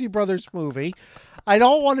Safdie brothers movie. I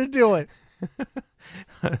don't want to do it.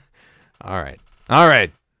 All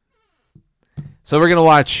right. So we're gonna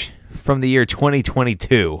watch from the year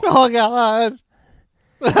 2022. Oh God.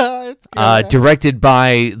 It's good. Directed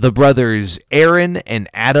by the brothers Aaron and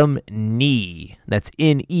Adam Nee. That's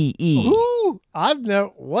N-E-E. Ooh,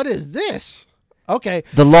 what is this? Okay.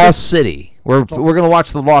 The Lost City. We're gonna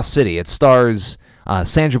watch The Lost City. It stars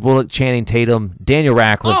Sandra Bullock, Channing Tatum, Daniel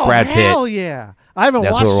Radcliffe, Brad Pitt. Hell yeah. I haven't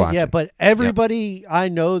That's what we're watched it watching. yet, but everybody I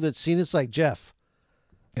know that's seen it's like, Jeff,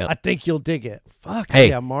 Yep. I think you'll dig it. Fuck Hey,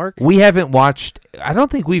 yeah, Mark. we haven't watched. I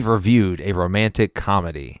don't think we've reviewed a romantic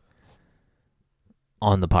comedy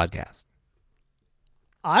on the podcast.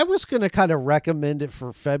 I was going to kind of recommend it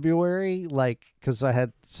for February, because I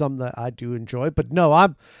had some that I do enjoy. But no,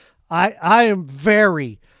 I am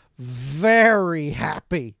very, very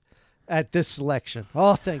happy at this selection.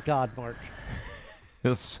 Oh, thank God, Mark.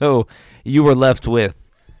 So you were left with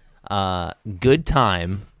Good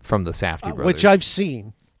Time from the Safdie brothers. Which I've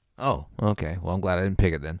seen. Oh, okay. Well, I'm glad I didn't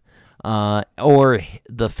pick it then. Or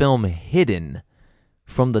the film Hidden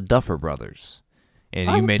from the Duffer Brothers. And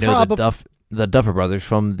you may know the Duffer Brothers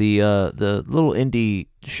from the little indie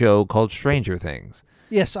show called Stranger Things.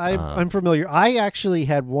 Yes, I'm familiar. I actually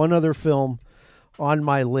had one other film on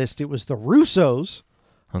my list. It was the Russos.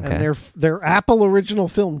 Okay. And their Apple original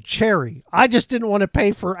film, Cherry. I just didn't want to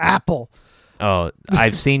pay for Apple. Oh,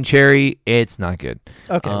 I've seen Cherry. It's not good.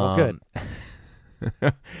 Okay, well, good.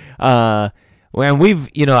 When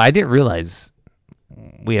I didn't realize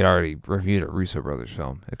we had already reviewed a Russo brothers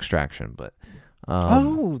film, Extraction, but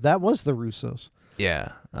That was the Russos.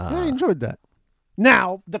 yeah. I enjoyed that.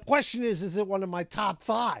 Now, the question is it one of my top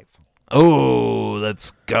 5? Oh,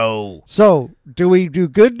 let's go. So, do we do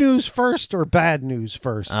good news first or bad news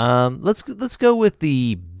first? Let's go with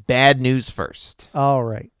the bad news first. All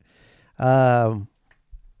right. So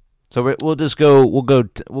we'll just go. We'll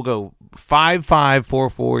go 5, 5, 4,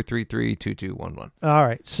 4, 3, 3, 2, 2, 1, 1. All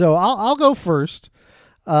right. So I'll go first.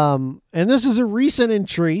 And this is a recent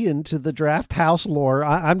entry into the Draft House lore.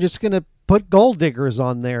 I'm just going to put Gold Diggers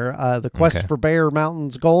on there. The Quest for Bear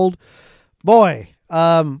Mountain's Gold. Boy,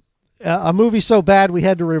 a movie so bad we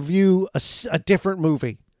had to review a different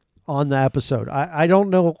movie on the episode. I don't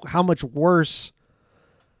know how much worse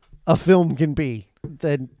a film can be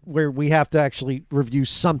than where we have to actually review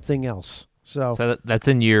something else. So that's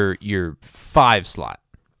in your 5 slot.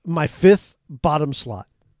 My 5th bottom slot.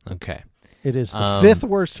 Okay. It is the 5th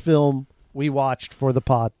worst film we watched for the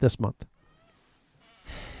pod this month.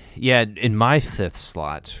 Yeah, in my 5th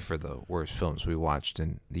slot for the worst films we watched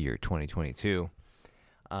in the year 2022.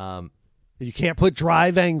 You can't put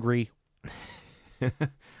Drive Angry.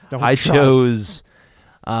 I chose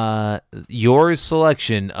your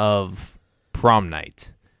selection of Prom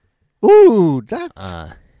Night. Ooh,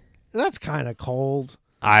 that's kind of cold.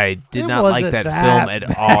 I did not like that film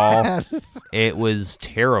at all. It was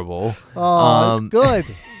terrible. Oh, it's good.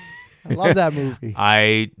 I love that movie.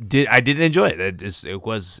 I didn't enjoy it. It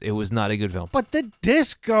was not a good film. But the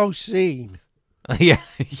disco scene. Yeah,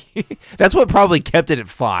 that's what probably kept it at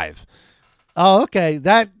 5. Oh, okay.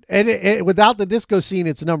 And without the disco scene,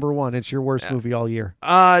 it's number one. It's your worst movie all year.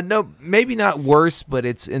 No, maybe not worse, but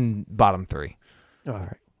it's in bottom 3. All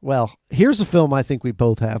right. Well, here's a film I think we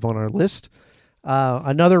both have on our list.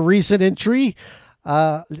 Another recent entry,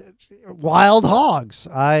 Wild Hogs.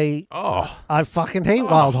 I fucking hate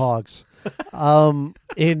Wild Hogs.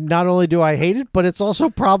 And not only do I hate it, but it's also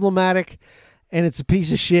problematic, and it's a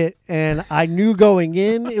piece of shit. And I knew going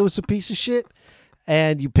in it was a piece of shit,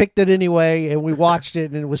 and you picked it anyway, and we watched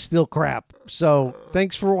it, and it was still crap. So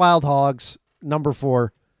thanks for Wild Hogs, number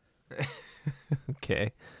 4.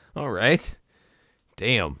 Okay. All right.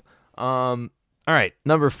 Damn. All right.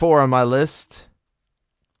 Number 4 on my list.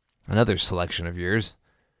 Another selection of yours.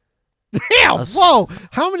 Damn! Whoa!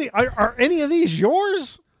 How many are any of these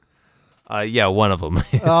yours? Yeah, one of them.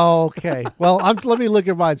 Is. Oh, okay. Well, let me look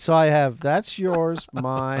at mine. So I have that's yours,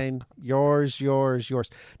 mine, yours.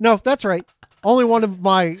 No, that's right. Only one of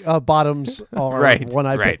my bottoms are one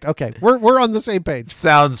I picked. Okay, we're on the same page.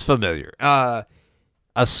 Sounds familiar. A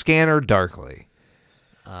Scanner Darkly.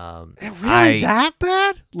 Really that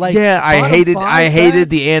bad? Like, yeah, I hated bad?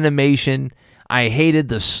 the animation. I hated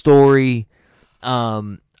the story.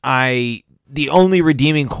 The only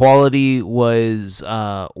redeeming quality was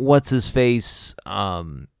what's his face?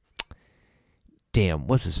 What's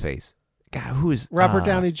his face? God, who is Robert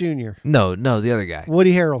Downey Jr.? No, the other guy.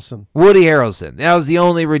 Woody Harrelson. That was the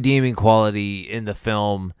only redeeming quality in the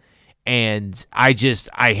film, and I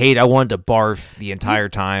wanted to barf the entire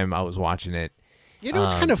time I was watching it. You know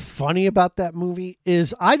what's kind of funny about that movie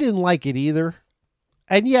is I didn't like it either.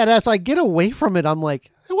 And yet, as I get away from it, I'm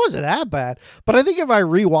like, it wasn't that bad. But I think if I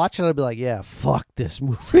rewatch it, I'd be like, yeah, fuck this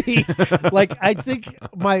movie. Like, I think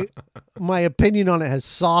my opinion on it has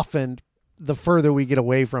softened the further we get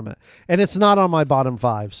away from it. And it's not on my bottom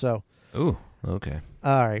 5, so. Ooh, okay.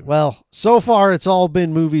 All right. Well, so far, it's all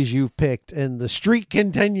been movies you've picked, and the streak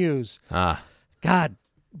continues. God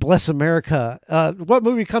bless America. What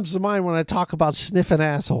movie comes to mind when I talk about sniffing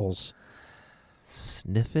assholes?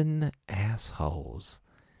 Sniffing assholes.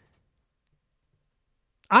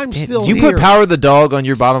 I'm still here. Did you put Power the Dog on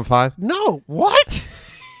your bottom 5? No. What?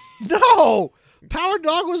 No. Power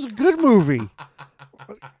Dog was a good movie.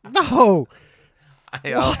 No.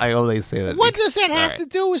 I only say that. What does that have to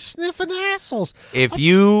do with sniffing assholes? If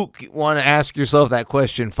you want to ask yourself that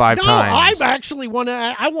question 5 times. No,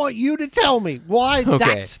 I want you to tell me why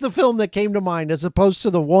that's the film that came to mind as opposed to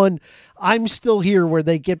the one I'm Still Here where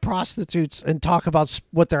they get prostitutes and talk about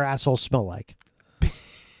what their assholes smell like.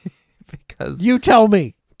 Because you tell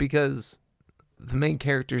me. Because the main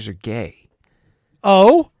characters are gay.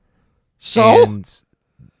 Oh? So? And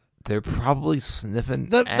they're probably sniffing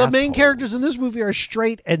the main characters in this movie are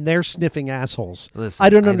straight and they're sniffing assholes. Listen, I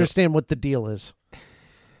don't understand what the deal is.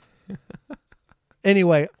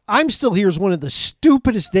 Anyway, I'm Still Here is one of the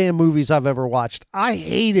stupidest damn movies I've ever watched. I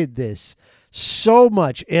hated this so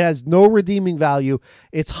much. It has no redeeming value.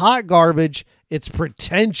 It's hot garbage. It's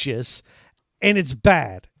pretentious. And it's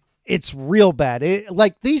bad. It's real bad.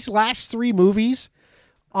 Like these last 3 movies,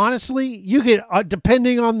 honestly, you could,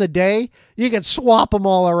 depending on the day, you could swap them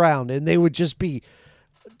all around and they would just be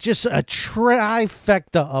just a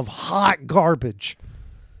trifecta of hot garbage.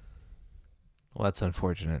 Well, that's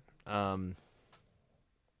unfortunate.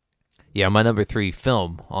 Yeah, my number 3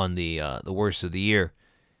 film on the worst of the year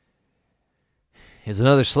is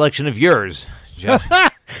another selection of yours, Jeff.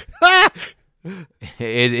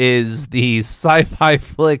 It is the sci-fi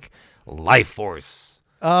flick Life Force.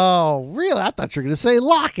 Oh, really? I thought you were going to say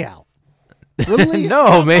Lockout. Release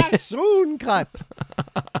no, man. Soon cut.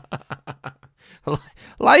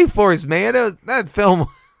 Life Force, man. That film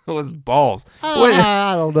was balls.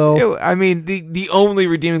 I don't know. I mean, the only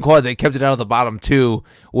redeeming quality that kept it out of the bottom 2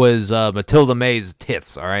 was Matilda May's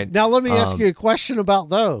tits, all right? Now, let me ask you a question about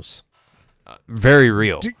those. Very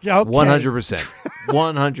real. Okay. 100%.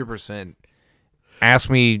 100%.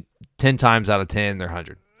 Ask me 10 times out of 10, they're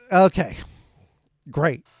 100. Okay.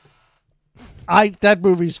 Great. That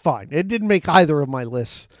movie's fine. It didn't make either of my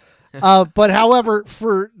lists. But however,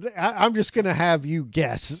 I'm just going to have you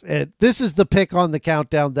guess. This is the pick on the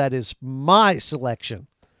countdown that is my selection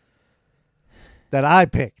that I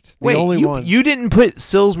picked. The only one. You didn't put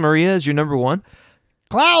Sils Maria as your number 1?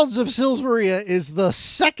 Clouds of Sils Maria is the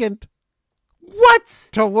second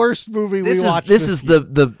to worst movie we watched. This is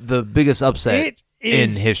the biggest upset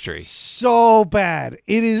in history. So bad.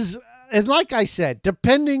 It is, and like I said,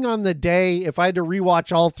 depending on the day, if I had to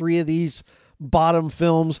rewatch all 3 of these bottom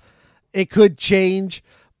films, it could change.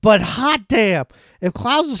 But hot damn, if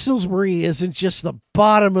Clouds of Sils Maria isn't just the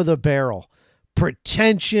bottom of the barrel,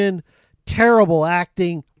 pretension, terrible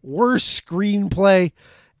acting, worst screenplay,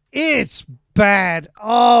 It's bad.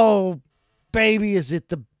 Oh, baby, is it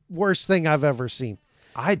the worst thing I've ever seen?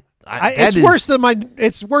 It's worse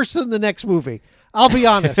than the next movie. I'll be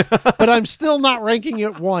honest, but I'm still not ranking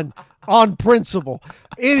it 1 on principle.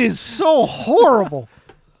 It is so horrible.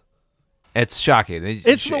 It's shocking.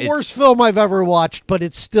 It's the worst film I've ever watched, but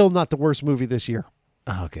it's still not the worst movie this year.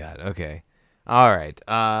 Oh, God. Okay. All right.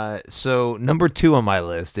 So number 2 on my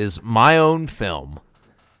list is my own film,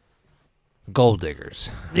 Gold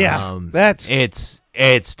Diggers. Yeah,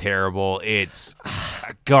 it's terrible. It's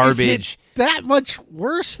garbage. Is it that much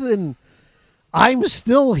worse than I'm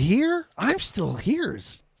Still Here? I'm Still Here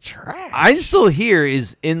is trash. I'm Still Here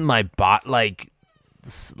is in my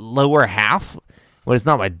lower half. Well, it's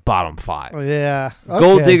not my bottom 5. Yeah. Okay.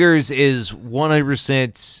 Gold Diggers is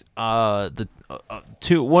 100%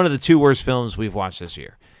 one of the 2 worst films we've watched this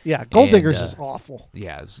year. Yeah, Gold Diggers is awful.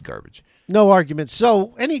 Yeah, it's garbage. No argument.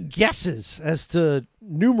 So, any guesses as to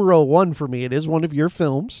numero 1 for me? It is one of your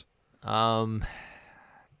films. I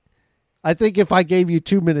think if I gave you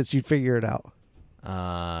 2 minutes, you'd figure it out.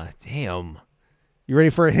 Damn. You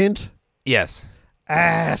ready for a hint? Yes.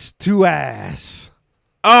 Ass to Ass.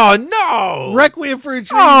 Oh, no! Requiem for a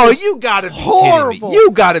Dream. Oh, you gotta be horrible. kidding me.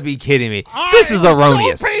 You gotta be kidding me. This is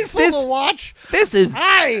erroneous. So painful to watch. This is.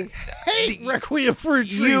 I hate Requiem for a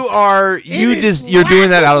Dream. You're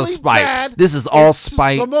doing that out of spite. Bad. This is all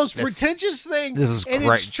spite. The most pretentious thing. This is and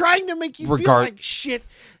great. It's trying to make you feel like shit.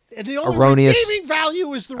 And the only Erroneous. redeeming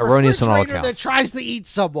value is the Erroneous refrigerator that tries to eat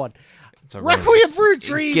someone. It's erroneous. Requiem for a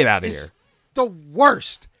Dream. Get out of is here. The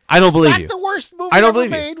worst. I don't believe you. It's not the worst movie I don't ever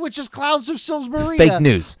believe made, which is Clouds of Silsmaria. Fake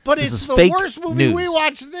news. But This it's is the fake worst movie news. we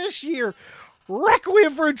watched this year.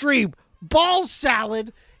 Requiem for a Dream. Ball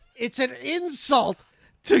salad. It's an insult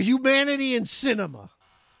to humanity and cinema.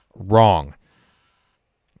 Wrong.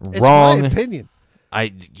 It's my opinion.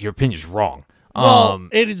 Your opinion's wrong. Well,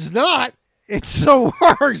 it is not. It's the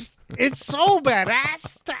worst. It's so bad.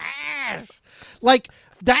 Ass to ass. Like,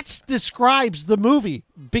 that describes the movie,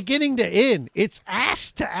 beginning to end. It's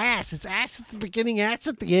ass to ass. It's ass at the beginning, ass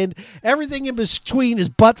at the end. Everything in between is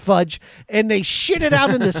butt fudge, and they shit it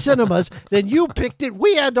out in the cinemas. Then you picked it.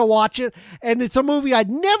 We had to watch it, and it's a movie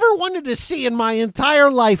I'd never wanted to see in my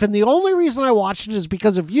entire life, and the only reason I watched it is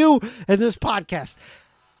because of you and this podcast.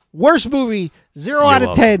 Worst movie, 0 out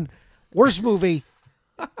of 10. Worst movie.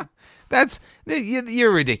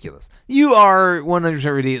 You're ridiculous. You are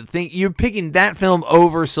 100% ridiculous. You're picking that film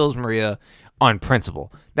over Silsmaria on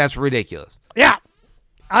principle. That's ridiculous. Yeah.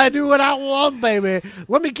 I do what I want, baby.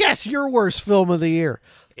 Let me guess your worst film of the year.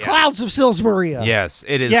 Yeah. Clouds of Silsmaria. Yes,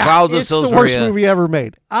 it is. Clouds of Silsmaria. It's the worst movie ever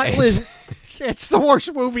made. It's the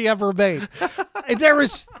worst movie ever made. There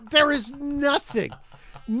is nothing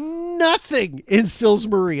in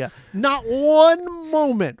Silsmaria. Not one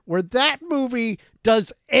moment where that movie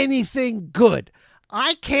does anything good.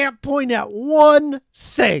 I can't point at one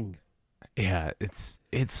thing. Yeah, it's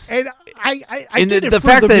and I and did the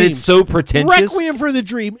fact that memes. It's so pretentious. Requiem for the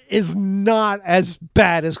Dream is not as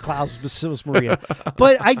bad as Clouds of Silsmaria,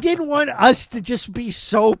 but I didn't want us to just be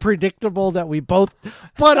so predictable that we both.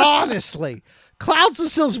 But honestly, Clouds of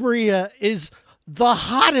Silsmaria is the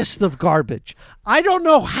hottest of garbage. I don't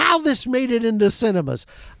know how this made it into cinemas.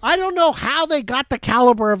 I don't know how they got the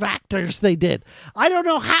caliber of actors they did. I don't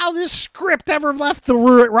know how this script ever left the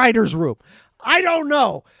writer's room. I don't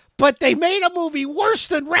know. But they made a movie worse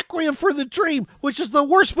than Requiem for the Dream, which is the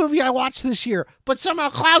worst movie I watched this year. But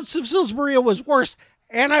somehow Clouds of Silsmaria was worse,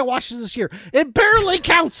 and I watched it this year. It barely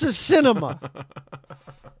counts as cinema.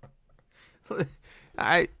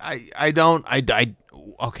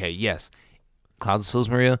 Okay, yes. Clouds of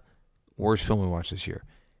Silsmaria, worst film we watched this year.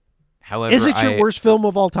 However, is it your worst film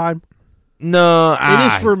of all time? No,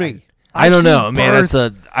 it is for me. I don't know, man.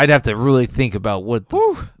 I'd have to really think about what.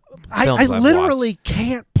 I literally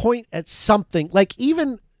can't point at something like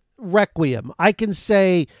even Requiem. I can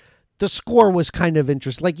say the score was kind of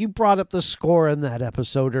interesting. Like you brought up the score in that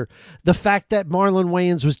episode, or the fact that Marlon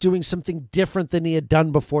Wayans was doing something different than he had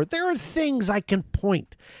done before. There are things I can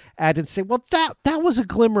point at and say, well, that was a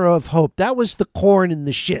glimmer of hope. That was the corn in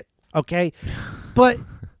the shit. Okay. But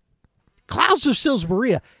Clouds of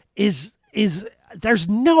Silsmaria is there's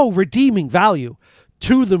no redeeming value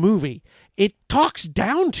to the movie. It talks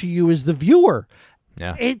down to you as the viewer.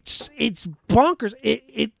 Yeah. It's bonkers.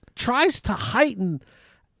 It tries to heighten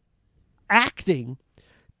acting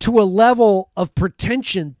to a level of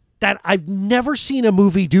pretension that I've never seen a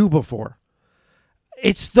movie do before.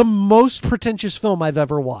 It's the most pretentious film I've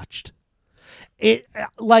ever watched. It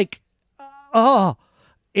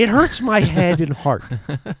hurts my head and heart.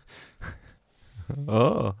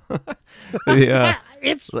 Oh. Yeah.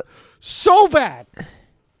 It's so bad.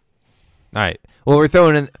 All right. Well, we're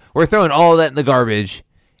throwing all of that in the garbage,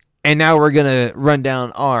 and now we're gonna run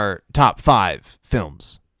down our top 5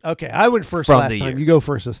 films. Okay, I went first From last the time. year. You go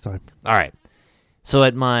first this time. All right. So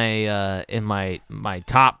at my in my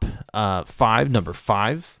top 5, number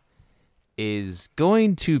 5 is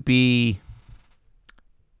going to be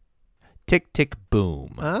Tick Tick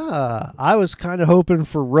Boom. I was kind of hoping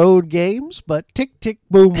for Road Games, but Tick Tick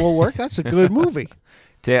Boom will work. That's a good movie.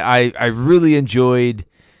 I really enjoyed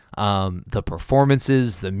the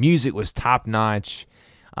performances. The music was top notch.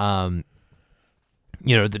 The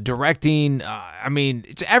directing. I mean,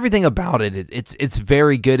 it's everything about it. It's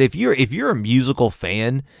very good. If you're a musical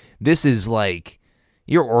fan, this is like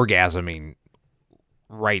you're orgasming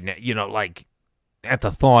right now. Like at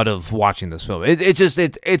the thought of watching this film.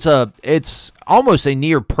 It's almost a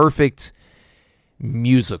near perfect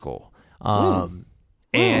musical. And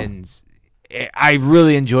I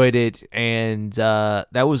really enjoyed it, and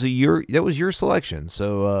that was your selection.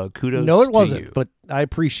 So kudos. No, it to wasn't, you. but I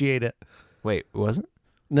appreciate it. Wait, it wasn't?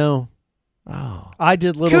 No, Oh, I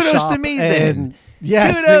did Little kudos Shop. to me and then.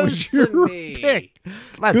 Yes, Kudos it was to your me. pick.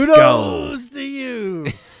 Let's Kudos to you.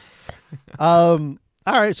 All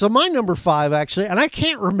right, so my number 5 actually, and I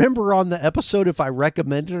can't remember on the episode if I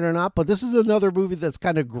recommended it or not, but this is another movie that's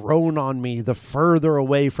kind of grown on me the further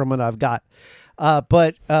away from it I've got.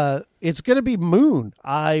 But it's going to be Moon.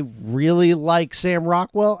 I really like Sam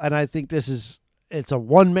Rockwell, and I think it's a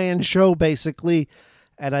one-man show basically,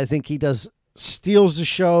 and I think he steals the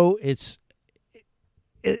show. It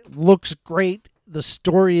looks great. The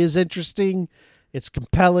story is interesting. It's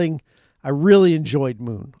compelling. I really enjoyed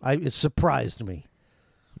Moon. It surprised me.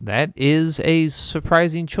 That is a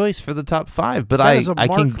surprising choice for the top 5, but That is a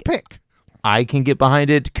Mark pick. I can get behind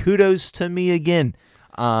it. Kudos to me again.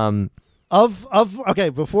 Okay,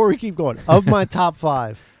 before we keep going, of my top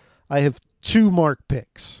 5, I have 2 Mark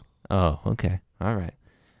picks. Oh, okay. All right.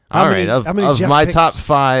 How All many- right. how many Of Jeff my picks? top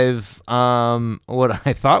 5, what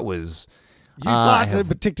I thought was You thought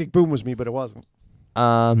that Tick Tick Boom was me, but it wasn't.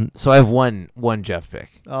 so I have one Jeff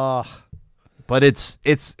pick. Oh, But it's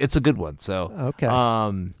a good one. So okay.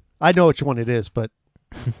 I know which one it is, but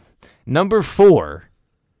number 4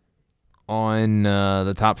 on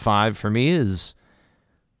the top 5 for me is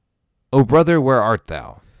 "Oh Brother, Where Art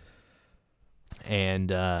Thou?"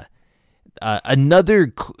 And another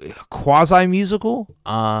quasi musical,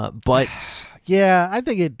 but yeah,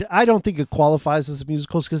 I don't think it qualifies as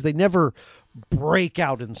musicals because they never break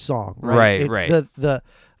out in song. Right. Right.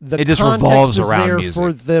 The It just context revolves is around there music.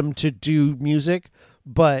 for them to do music,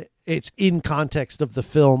 but it's in context of the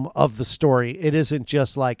film, of the story. It isn't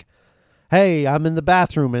just like, hey, I'm in the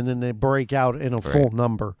bathroom, and then they break out in a full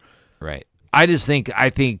number. right. I think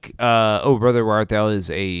 "Oh Brother, Where Art Thou" is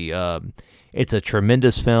it's a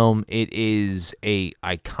tremendous film. It is a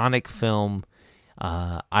iconic film.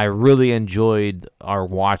 I really enjoyed our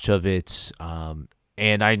watch of it.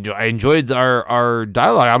 And I enjoyed our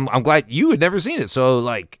dialogue. I'm glad you had never seen it, so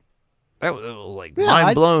like that was like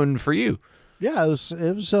mind blown for you. Yeah, it was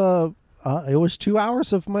 2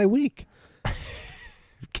 hours of my week.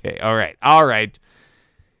 Okay, all right.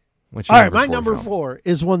 What's your All right, my number film? 4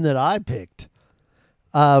 is one that I picked,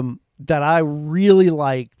 that I really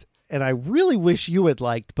liked, and I really wish you had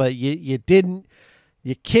liked, but you didn't.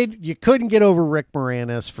 You couldn't get over Rick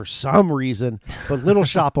Moranis for some reason. But Little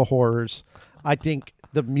Shop of Horrors, I think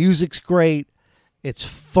the music's great. It's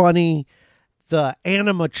funny. The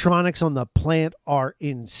animatronics on the plant are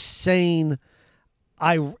insane.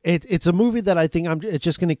 It's a movie that I think I'm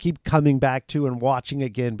just going to keep coming back to and watching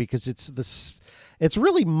again because it's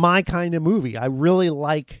really my kind of movie. I really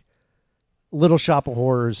like Little Shop of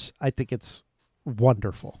Horrors. I think it's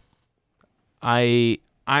wonderful. that's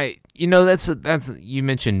you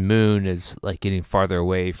mentioned Moon as like getting farther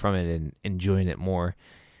away from it and enjoying it more.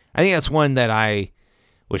 I think that's one that I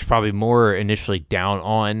was probably more initially down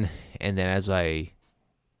on, and then as I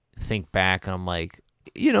think back, I'm like,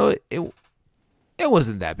 it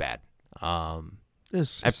wasn't that bad.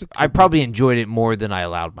 I probably enjoyed it more than I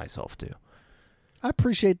allowed myself to. I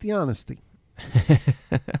appreciate the honesty.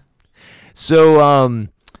 So,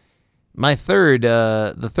 my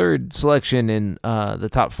the third selection in the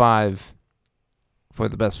top 5 for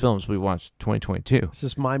the best films we watched 2022. Is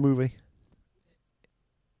this my movie?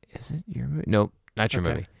 Is it your movie? Nope, not your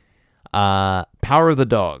Okay. movie. Power of the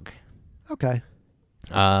Dog. Okay.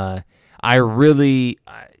 I really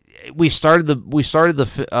we started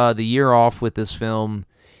the year off with this film.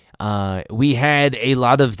 We had a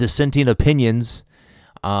lot of dissenting opinions.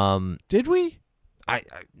 Did we? I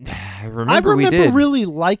remember we did. really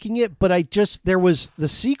liking it, but there was the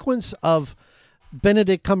sequence of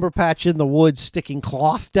Benedict Cumberbatch in the woods sticking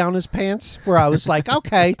cloth down his pants, where I was like,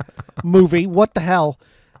 okay, movie, what the hell?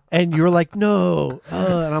 And you're like, no.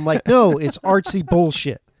 And I'm like, no, it's artsy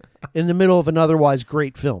bullshit in the middle of an otherwise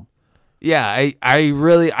great film. Yeah, I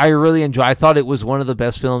really enjoy. I thought it was one of the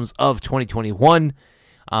best films of 2021,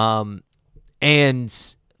 and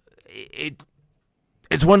it's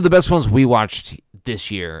one of the best films we watched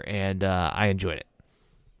this year, and I enjoyed it.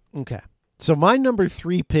 Okay, so my number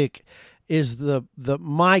 3 pick is the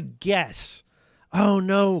my guess. Oh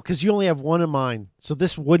no, because you only have one of mine, so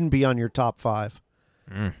this wouldn't be on your top 5.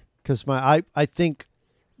 Because I think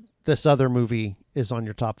this other movie is on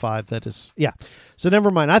your top 5. That is, yeah. So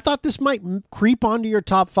never mind. I thought this might creep onto your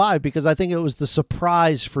top 5 because I think it was the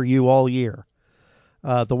surprise for you all year.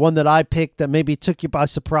 The one that I picked that maybe took you by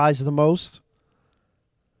surprise the most.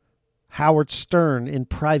 Howard Stern in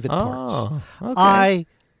Private Parts. Okay. I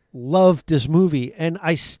loved this movie, and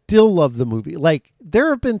I still love the movie. Like, there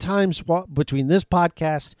have been times between this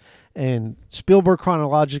podcast and Spielberg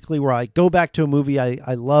Chronologically where I go back to a movie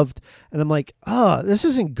I loved, and I'm like, this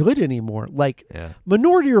isn't good anymore. Like,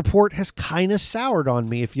 Minority Report has kind of soured on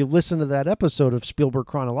me, if you listen to that episode of Spielberg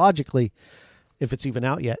Chronologically, if it's even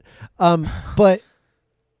out yet. But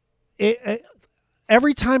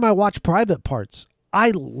every time I watch Private Parts,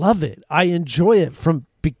 I love it. I enjoy it from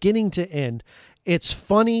beginning to end. It's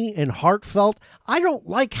funny and heartfelt. I don't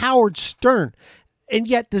like Howard Stern. And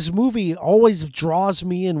yet this movie always draws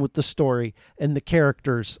me in with the story and the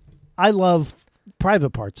characters. I love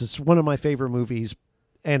Private Parts. It's one of my favorite movies.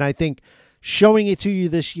 And I think showing it to you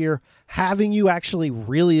this year, having you actually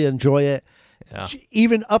really enjoy it,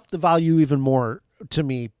 even up the value even more to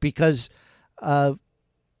me, because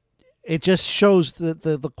it just shows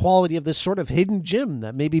the quality of this sort of hidden gem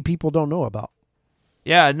that maybe people don't know about.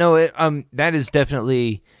 Yeah, no, that is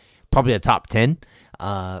definitely probably a top 10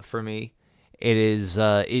 for me. It is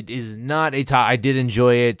not a top. I did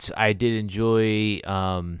enjoy it. I did enjoy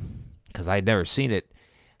because I had never seen it.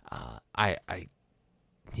 I'm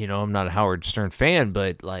not a Howard Stern fan,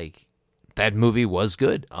 but like that movie was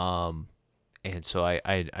good. And so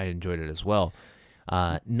I enjoyed it as well.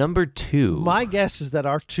 Number 2. My guess is that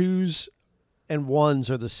our 2s and 1s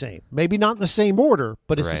are the same. Maybe not in the same order,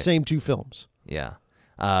 but it's the same 2 films. Yeah.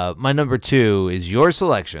 My number 2 is your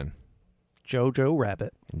selection. Jojo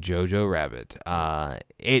Rabbit. Jojo Rabbit.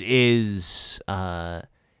 It is Taika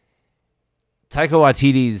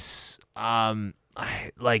Waititi's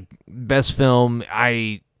best film.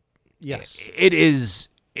 Yes. It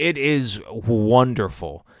is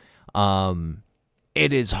wonderful.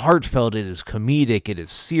 It is heartfelt. It is comedic. It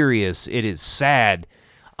is serious. It is sad.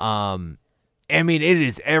 I mean, it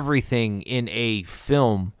is everything in a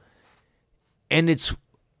film, and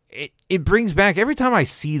it brings back every time I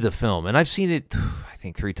see the film, and I've seen it, I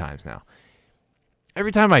think 3 times now.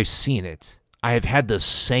 Every time I've seen it, I have had the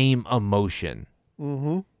same emotion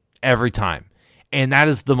every time, and that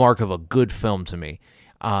is the mark of a good film to me.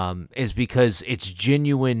 Is because it's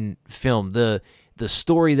genuine film. The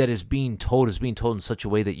story that is being told in such a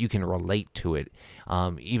way that you can relate to it,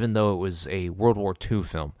 even though it was a World War II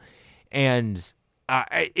film. And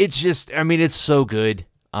it's just, I mean, it's so good.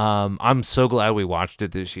 I'm so glad we watched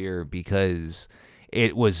it this year because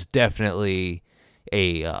it was definitely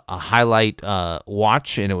a highlight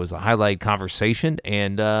watch, and it was a highlight conversation,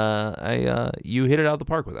 and you hit it out of the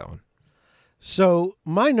park with that one. So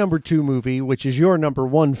my number 2 movie, which is your number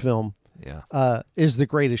 1 film, is The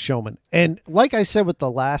Greatest Showman. And like I said with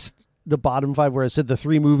the bottom 5, where I said the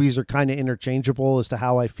 3 movies are kind of interchangeable as to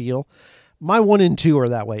how I feel, my 1 and 2 are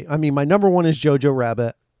that way. I mean, my number 1 is Jojo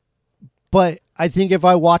Rabbit, but I think if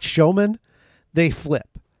I watch Showman, they flip.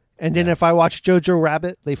 And then if I watch Jojo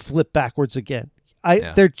Rabbit, they flip backwards again.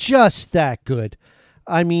 They're just that good.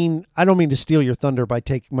 I mean, I don't mean to steal your thunder by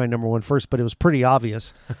taking my number 1 first, but it was pretty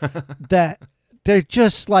obvious that they're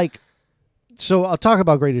just like, so I'll talk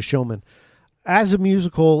about Greatest Showman. As a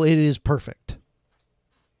musical, it is perfect.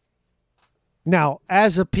 Now,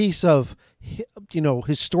 as a piece of,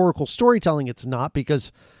 historical storytelling, it's not,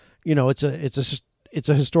 because, it's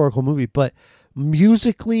a historical movie, but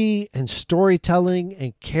musically and storytelling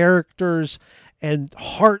and characters and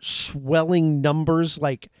heart-swelling numbers,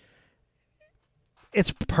 like,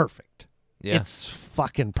 it's perfect. Yeah. It's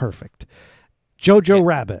fucking perfect. Jojo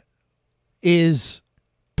Rabbit is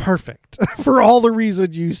perfect for all the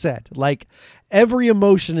reasons you said. Like, every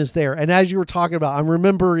emotion is there. And as you were talking about, I'm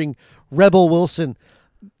remembering Rebel Wilson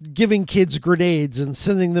giving kids grenades and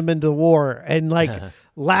sending them into war and like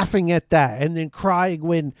laughing at that, and then crying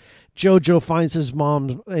when Jojo finds his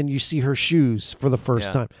mom and you see her shoes for the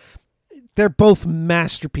first time. They're both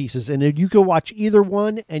masterpieces, and you can watch either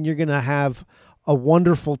one and you're going to have a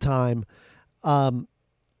wonderful time.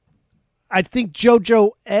 I think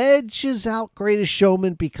JoJo edges out Greatest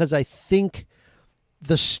Showman because I think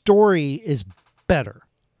the story is better.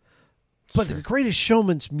 But The Greatest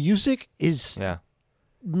Showman's music is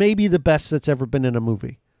maybe the best that's ever been in a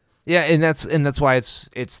movie. Yeah, and that's why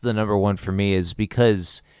it's the number one for me, is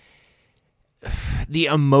because the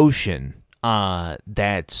emotion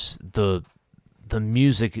that the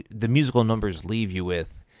musical numbers leave you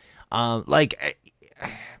with, like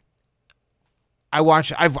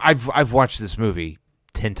I've watched this movie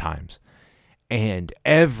 10 times, and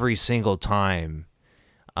every single time,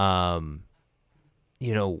 one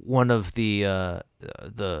of the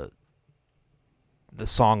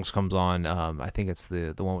songs comes on. I think it's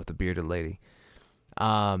the one with the bearded lady.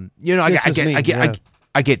 I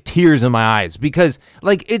get tears in my eyes because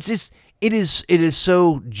like it is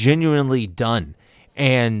so genuinely done,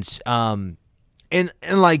 and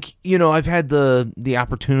like I've had the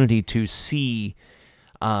opportunity to see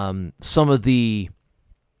some of the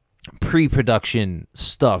pre-production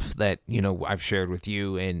stuff that I've shared with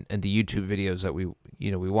you and the YouTube videos that we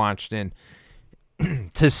watched, and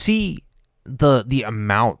to see the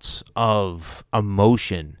amount of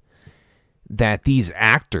emotion that these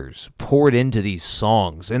actors poured into these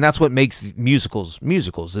songs, and that's what makes musicals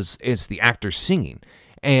is the actors singing.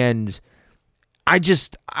 And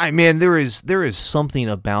there is something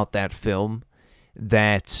about that film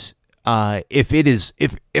that if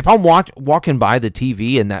I'm walking by the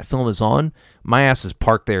TV and that film is on, my ass is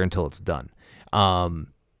parked there until it's done.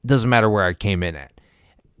 Doesn't matter where I came in at.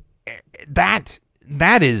 That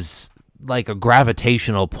is like a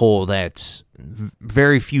gravitational pull that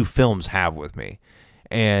very few films have with me.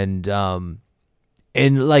 And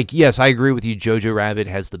like, yes, I agree with you. Jojo Rabbit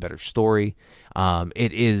has the better story.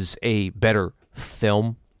 It is a better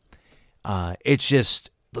film. It's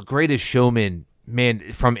just The Greatest Showman,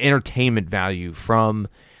 man, from entertainment value, from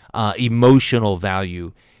emotional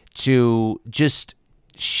value, to just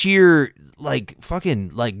sheer like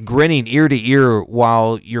fucking like grinning ear to ear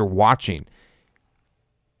while you're watching.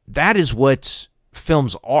 That is what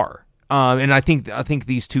films are. And I think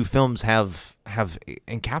these two films have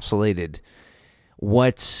encapsulated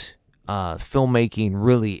what filmmaking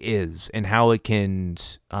really is, and how it can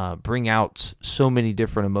bring out so many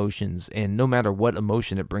different emotions. And no matter what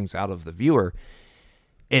emotion it brings out of the viewer,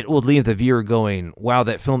 it will leave the viewer going, wow,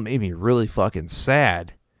 that film made me really fucking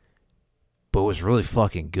sad, but was really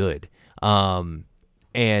fucking good. And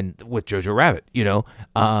with Jojo Rabbit,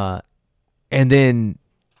 and then,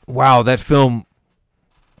 wow, that film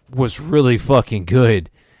was really fucking good,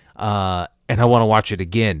 and I want to watch it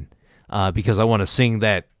again because I want to sing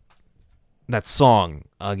that song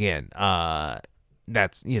again.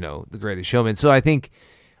 That's The Greatest Showman. So I think,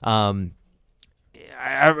 it's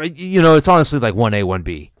honestly like 1A,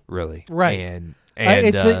 1B, really, right?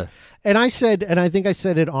 And I said, and I think I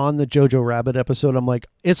said it on the Jojo Rabbit episode, I'm like,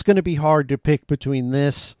 it's going to be hard to pick between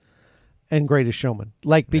this and Greatest Showman,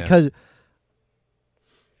 like, because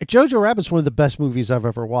Jojo Rabbit's one of the best movies I've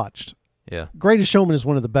ever watched. Yeah. Greatest Showman is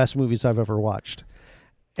one of the best movies I've ever watched.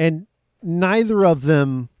 And neither of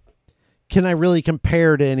them can I really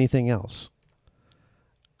compare to anything else.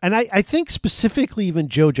 And I think specifically even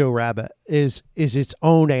Jojo Rabbit is its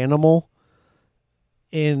own animal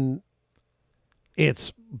in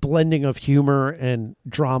its blending of humor and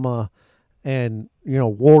drama and,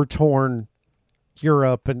 war-torn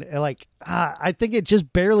Europe. And like, I think it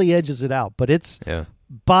just barely edges it out, but it's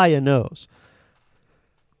by a nose.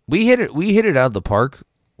 We hit it out of the park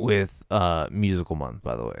with Musical Month,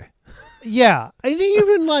 by the way. Yeah, and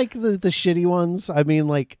even like the shitty ones. I mean,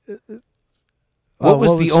 like, what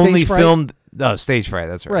was the only film? Oh, Stage Fright.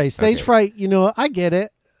 That's right. Right, Stage Fright. I get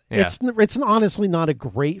it. Yeah. It's honestly not a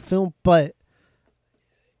great film, but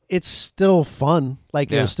it's still fun.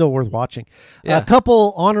 Like, it was still worth watching. Yeah. A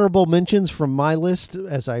couple honorable mentions from my list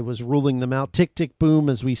as I was ruling them out. Tick, Tick, Boom,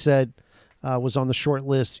 as we said, was on the short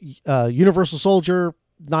list. Universal Soldier,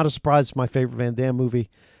 not a surprise, my favorite Van Damme movie.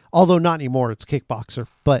 Although not anymore, it's Kickboxer.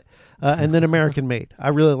 But and then American Made. I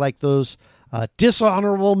really like those.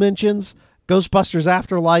 Dishonorable mentions: Ghostbusters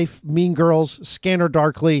Afterlife, Mean Girls, Scanner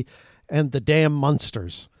Darkly, and The Damn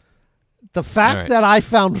Munsters. The fact that I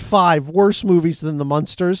found 5 worse movies than The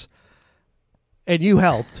Munsters, and you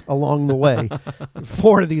helped along the way,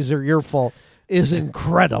 4 of these are your fault, is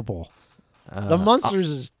incredible. The Munsters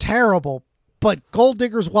is terrible, but Gold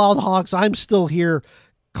Diggers, Wild Hogs, I'm Still Here,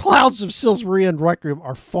 Clouds of Salisbury, and Requiem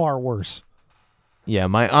are far worse. Yeah,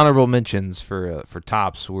 my honorable mentions for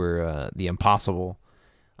tops were The Impossible,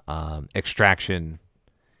 Extraction,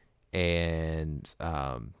 and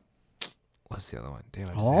What's the other one? Damn,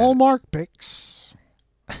 I just All had Mark picks.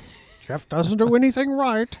 Jeff doesn't do anything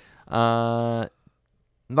right. it.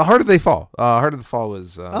 The Harder They Fall. Harder They Fall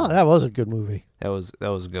was. That was a good movie. That was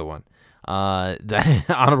a good one. The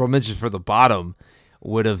honorable mentions for the bottom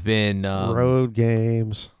would have been Road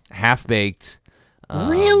Games. Half Baked.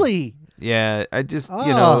 Really? Yeah, I just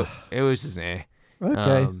it was just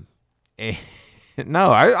Okay.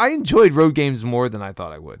 No, I enjoyed Road Games more than I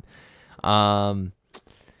thought I would.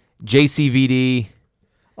 JCVD.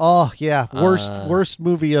 Oh yeah, worst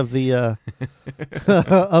movie of the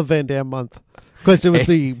of Van Damme month, because it was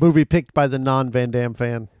the movie picked by the non-Van Damme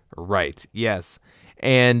fan. Right. Yes,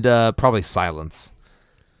 and probably Silence.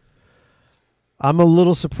 I'm a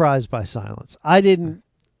little surprised by Silence. I didn't.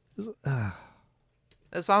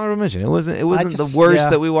 That's honorable mention. It wasn't the worst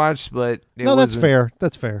that we watched, but no, that's fair.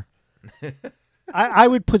 That's fair. I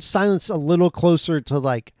would put Silence a little closer to,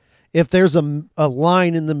 like, if there's a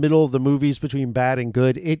line in the middle of the movies between bad and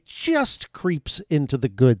good, it just creeps into the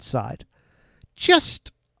good side.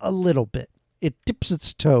 Just a little bit. It dips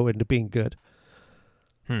its toe into being good.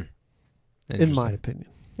 In my opinion.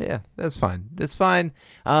 Yeah, that's fine. That's fine.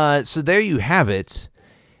 So there you have it.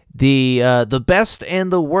 The best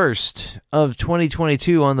and the worst of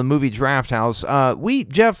 2022 on the Movie Draft House.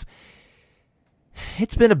 Jeff,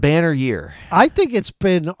 it's been a banner year. I think it's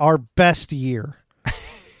been our best year.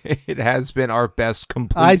 It has been our best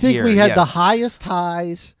complete year. I think we had the highest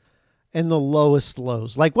highs and the lowest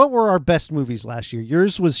lows. Like, what were our best movies last year?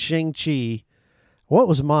 Yours was Shang-Chi. What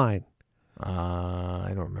was mine? I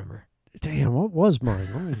don't remember. Damn, what was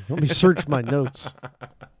mine? Let me search my notes.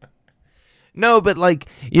 No, but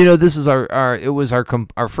this is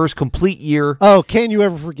our first complete year. Oh, Can You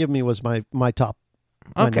Ever Forgive Me was my top,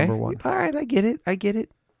 my okay. number one. All right, I get it.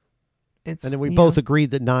 And then we both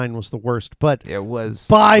agreed that 9 was the worst, but it was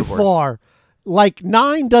by the worst. far. Like,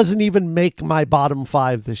 9 doesn't even make my bottom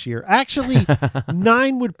 5 this year. Actually,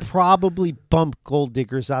 9 would probably bump Gold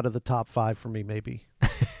Diggers out of the top 5 for me, maybe.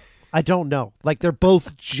 I don't know. Like, they're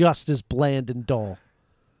both just as bland and dull.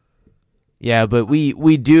 Yeah, but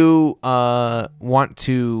we do want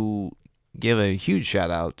to give a huge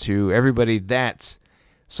shout out to everybody that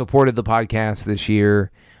supported the podcast this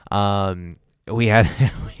year. We had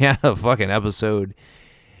a fucking episode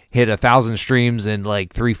hit 1,000 streams in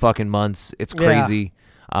like 3 fucking months. It's crazy.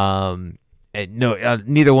 Yeah.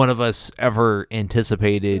 Neither one of us ever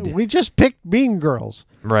anticipated. We just picked Mean Girls,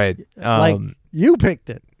 right? You picked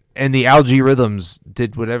it, and the algae rhythms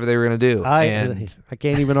did whatever they were gonna do. I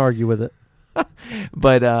can't even argue with it.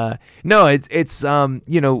 But no, it's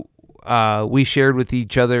we shared with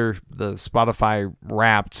each other the Spotify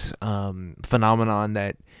Wrapped phenomenon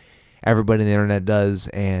that everybody on the internet does,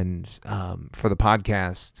 and for the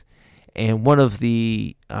podcast. And one of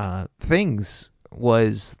the things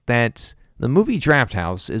was that the Movie Draft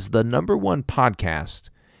House is the number one podcast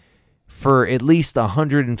for at least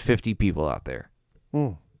 150 people out there.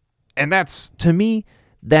 And that's, to me,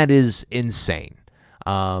 that is insane.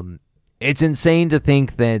 It's insane to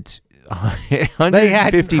think that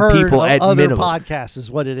 150 people at other minimum. podcasts is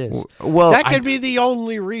what it is. Well, that could be the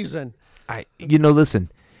only reason.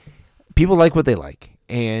 Listen, people like what they like,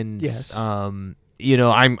 and yes. I'm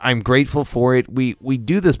grateful for it. We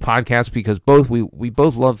do this podcast because we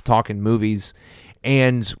both love talking movies,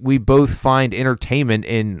 and we both find entertainment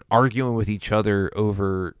in arguing with each other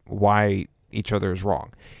over why each other is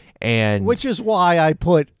wrong. And which is why I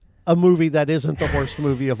put a movie that isn't the worst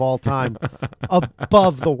movie of all time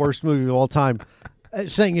above the worst movie of all time,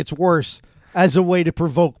 saying it's worse as a way to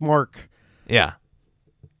provoke Mark. Yeah,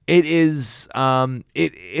 it is.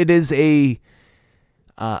 It is a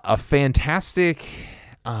fantastic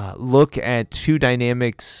look at two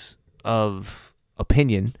dynamics of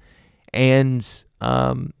opinion, and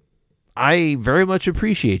I very much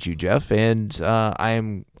appreciate you, Jeff, and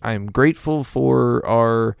I'm grateful for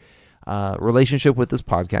our relationship with this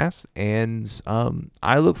podcast, and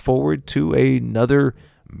I look forward to another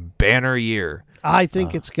banner year. I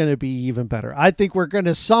think it's going to be even better. I think we're going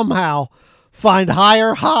to somehow find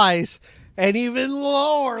higher highs and even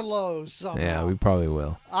lower lows somehow. Yeah, we probably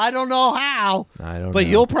will. I don't know how. But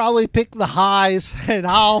you'll probably pick the highs and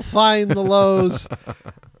I'll find the lows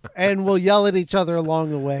and we'll yell at each other along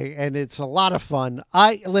the way, and it's a lot of fun.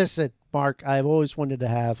 Listen, Mark, I've always wanted to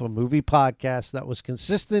have a movie podcast that was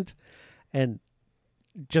consistent and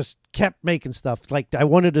just kept making stuff. Like, I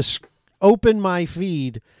wanted to open my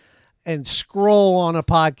feed and scroll on a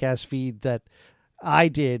podcast feed that I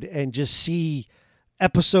did and just see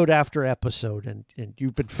episode after episode. And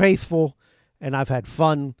you've been faithful, and I've had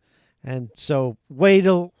fun. And so wait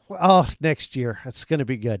till next year. It's going to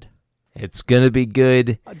be good. It's going to be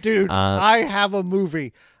good. Dude, I have a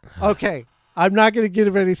movie. Okay, I'm not going to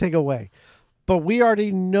give anything away, but we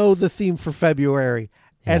already know the theme for February,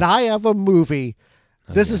 and I have a movie.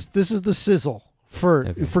 This is the sizzle for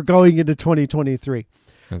going into 2023.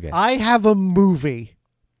 Okay. I have a movie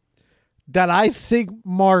that I think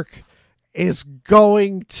Mark is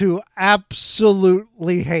going to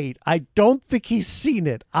absolutely hate. I don't think he's seen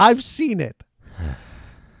it. I've seen it.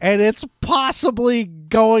 And it's possibly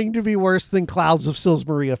going to be worse than Clouds of Sils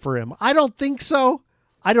Maria for him. I don't think so.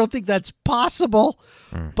 I don't think that's possible.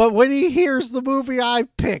 But when he hears the movie I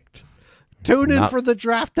picked, tune in for the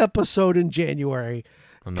draft episode in January,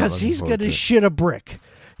 because he's going to shit a brick.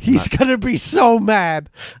 He's going to be so mad.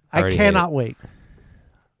 I cannot wait.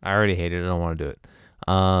 I already hate it. I don't want to do it.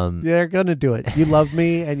 They're going to do it. You love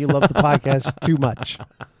me and you love the podcast too much.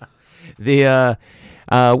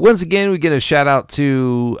 Once again, we get a shout out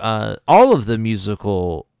to all of the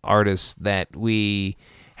musical artists that we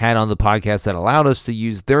had on the podcast that allowed us to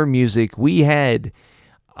use their music. We had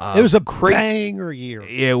it was a banger year.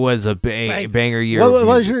 It was a banger year. What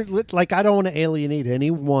was your, like, I don't want to alienate any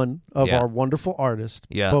one of our wonderful artists,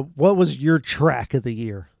 but what was your track of the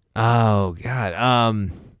year? Oh, God.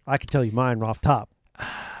 I can tell you mine off top.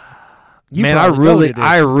 Man, I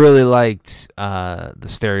really liked the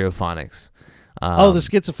Stereophonics. The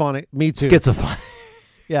Schizophonic. Me too. Schizophonic.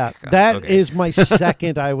 Yeah, that is my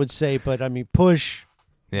second, I would say. But I mean, Push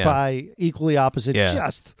by Equally Opposite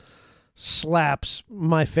just slaps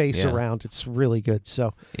my face around. It's really good.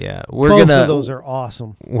 So both of those are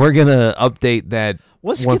awesome. We're gonna update that.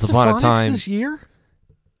 Was Once Upon a Time this year?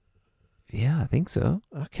 Yeah, I think so.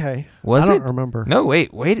 Okay, I don't remember. No,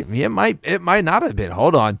 wait. It might not have been.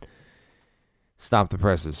 Hold on. Stop the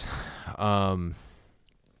presses.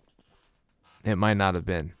 It might not have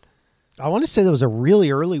been. I want to say there was a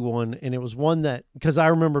really early one, and it was one that, because I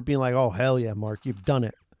remember being like, "Oh hell yeah, Mark, you've done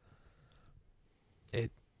it."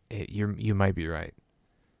 You might be right.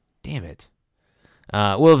 Damn it.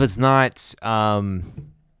 Well, if it's not, I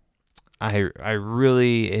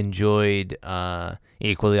really enjoyed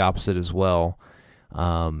Equally Opposite as well.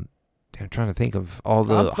 I'm trying to think of all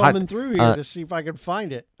the. I'm thumbing through here to see if I can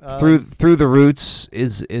find it. Through the Roots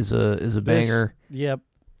is a banger. Yep.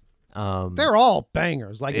 They're all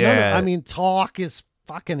bangers. Like, Talk is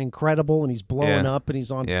fucking incredible, and he's blowing up, and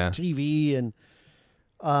he's on TV, and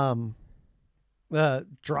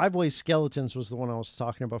Driveway Skeletons was the one I was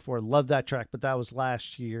talking about before. Love that track, but that was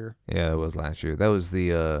last year. Yeah, that was last year. That was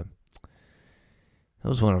that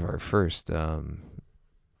was one of our first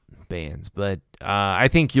bands. But I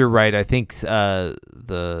think you're right. I think the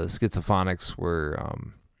Schizophonics were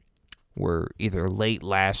either late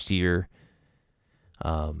last year.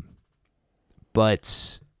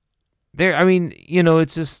 But there, I mean,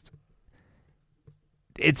 it's just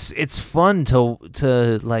it's fun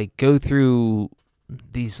to like go through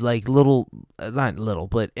these like not little,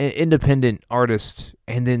 but independent artists,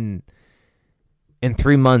 and then in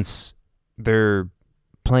 3 months they're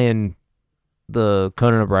playing the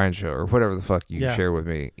Conan O'Brien show or whatever the fuck you share with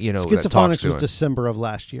me. Schizophonics was December of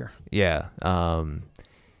last year. Yeah.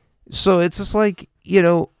 So it's just like,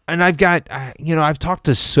 and I've got, I've talked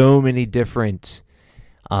to so many different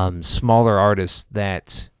smaller artists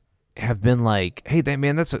that have been like, hey,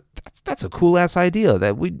 that's a cool ass idea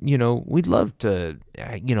that we'd love to,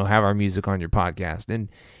 have our music on your podcast.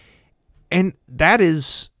 And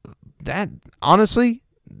honestly,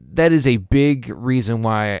 that is a big reason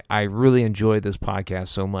why I really enjoy this podcast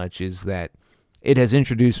so much, is that it has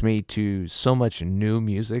introduced me to so much new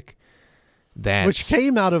music which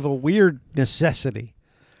came out of a weird necessity,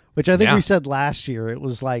 which I think we said last year. It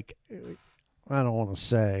was like, I don't want to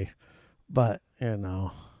say, but I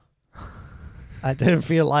didn't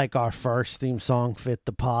feel like our first theme song fit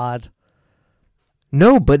the pod.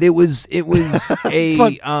 No, but it was a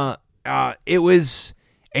it was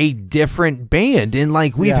a different band, and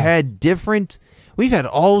like we've had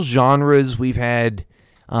all genres, we've had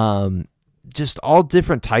just all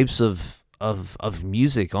different types of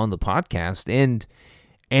music on the podcast,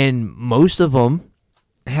 and most of them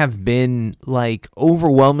have been like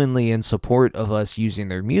overwhelmingly in support of us using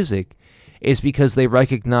their music, is because they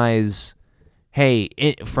recognize, hey,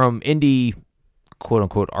 from indie quote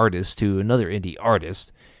unquote artist to another indie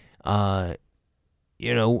artist,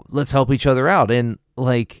 let's help each other out. And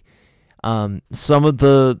like some of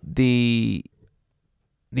the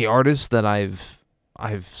artists that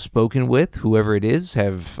I've spoken with, whoever it is,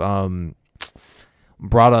 have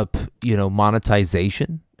brought up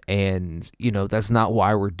monetization, and that's not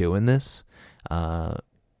why we're doing this,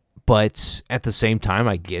 but at the same time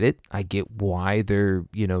I get it. I get why they're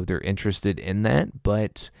interested in that,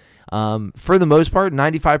 but For the most part,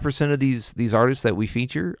 95% of these artists that we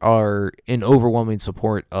feature are in overwhelming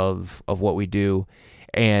support of what we do.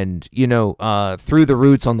 And, through the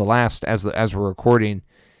roots on the last, as we're recording,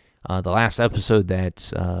 the last episode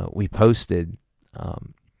that we posted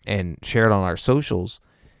and shared on our socials,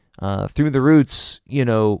 through the roots,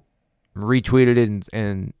 retweeted it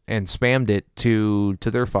and spammed it to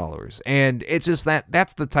their followers. And it's just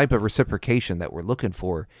that's the type of reciprocation that we're looking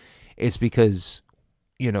for. It's because,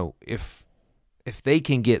 if they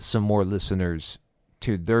can get some more listeners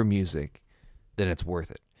to their music, then it's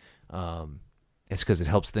worth it. It's because it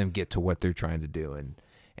helps them get to what they're trying to do.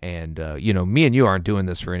 And me and you aren't doing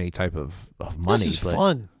this for any type of money. This is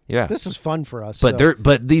fun. Yeah. This is fun for us.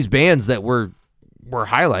 But these bands that we're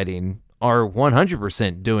highlighting are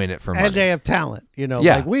 100% doing it for money. And they have talent,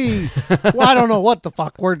 Yeah. Like I don't know what the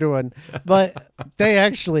fuck we're doing, but they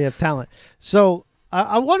actually have talent. So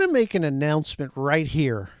I want to make an announcement right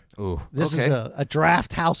here. Ooh, this okay. is a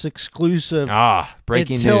Draft House exclusive.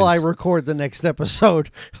 Breaking until news. I record the next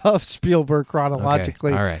episode of Spielberg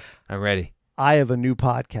Chronologically. Okay. All right, I'm ready. I have a new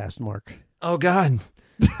podcast, Mark. Oh God!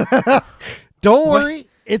 Don't worry,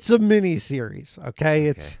 it's a mini series. Okay,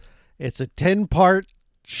 it's a 10-part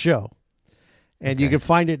show, and you can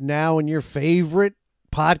find it now in your favorite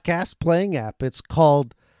podcast playing app. It's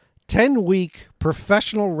called 10-Week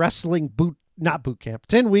Professional Wrestling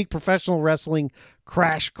 10-Week Professional Wrestling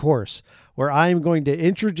Crash Course, where I'm going to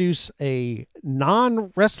introduce a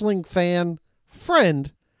non-wrestling fan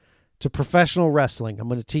friend to professional wrestling. I'm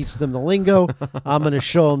going to teach them the lingo. I'm going to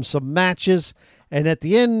show them some matches. And at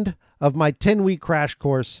the end of my 10-week crash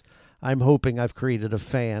course, I'm hoping I've created a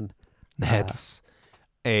fan. That's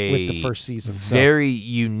with the first season. Very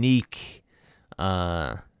unique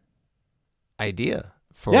idea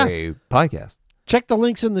for a podcast. Check the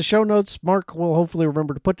links in the show notes. Mark will hopefully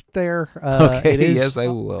remember to put it there. Yes, I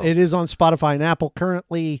will. It is on Spotify and Apple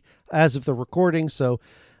currently as of the recording, so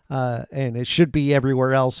and it should be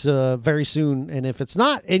everywhere else very soon. And if it's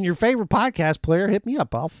not in your favorite podcast player, hit me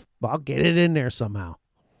up. I'll get it in there somehow.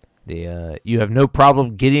 You have no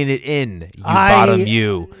problem getting it in.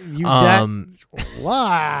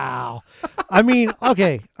 Wow. I mean,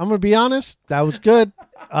 okay, I'm gonna be honest. That was good,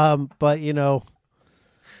 but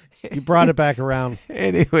you brought it back around.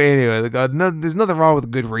 Anyway, there's nothing wrong with a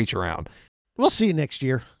good reach around. We'll see you next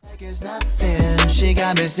year. Like it's nothing. She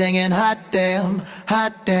got me singing hot damn,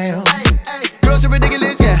 hot damn. Girls are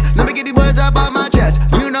ridiculous, yeah. Let me get these words up on my chest.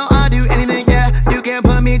 You know I'll do anything, yeah. You can't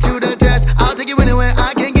put me to the test. I'll take you anywhere.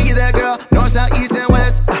 I can get you there, girl. North, south, east, and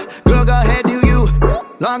west. Girl, go ahead, do you.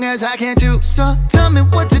 Long as I can too. So tell me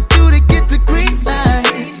what to do to get the green light.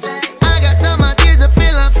 I got some ideas, I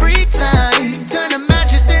feel like freak time. Turn the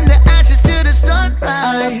mattress into ashes to the sunrise.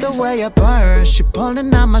 I love the way it burns. She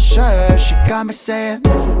pulling out my shirt. She got me saying,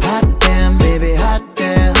 hot damn, baby, hot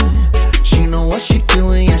damn. She know what she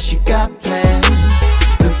doing, yeah, she got plans.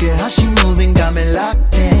 Look at how she moving, got me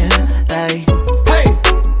locked in. Like, hey,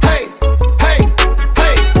 hey, hey,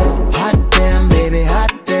 hey. Hot damn, baby,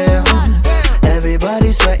 hot damn.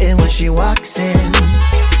 Everybody sweating when she walks in.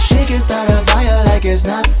 She can start a fire like it's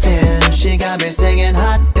nothing. She got me singing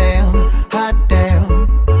hot damn, hot damn.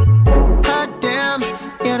 Hot damn,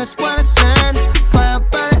 yeah, that's what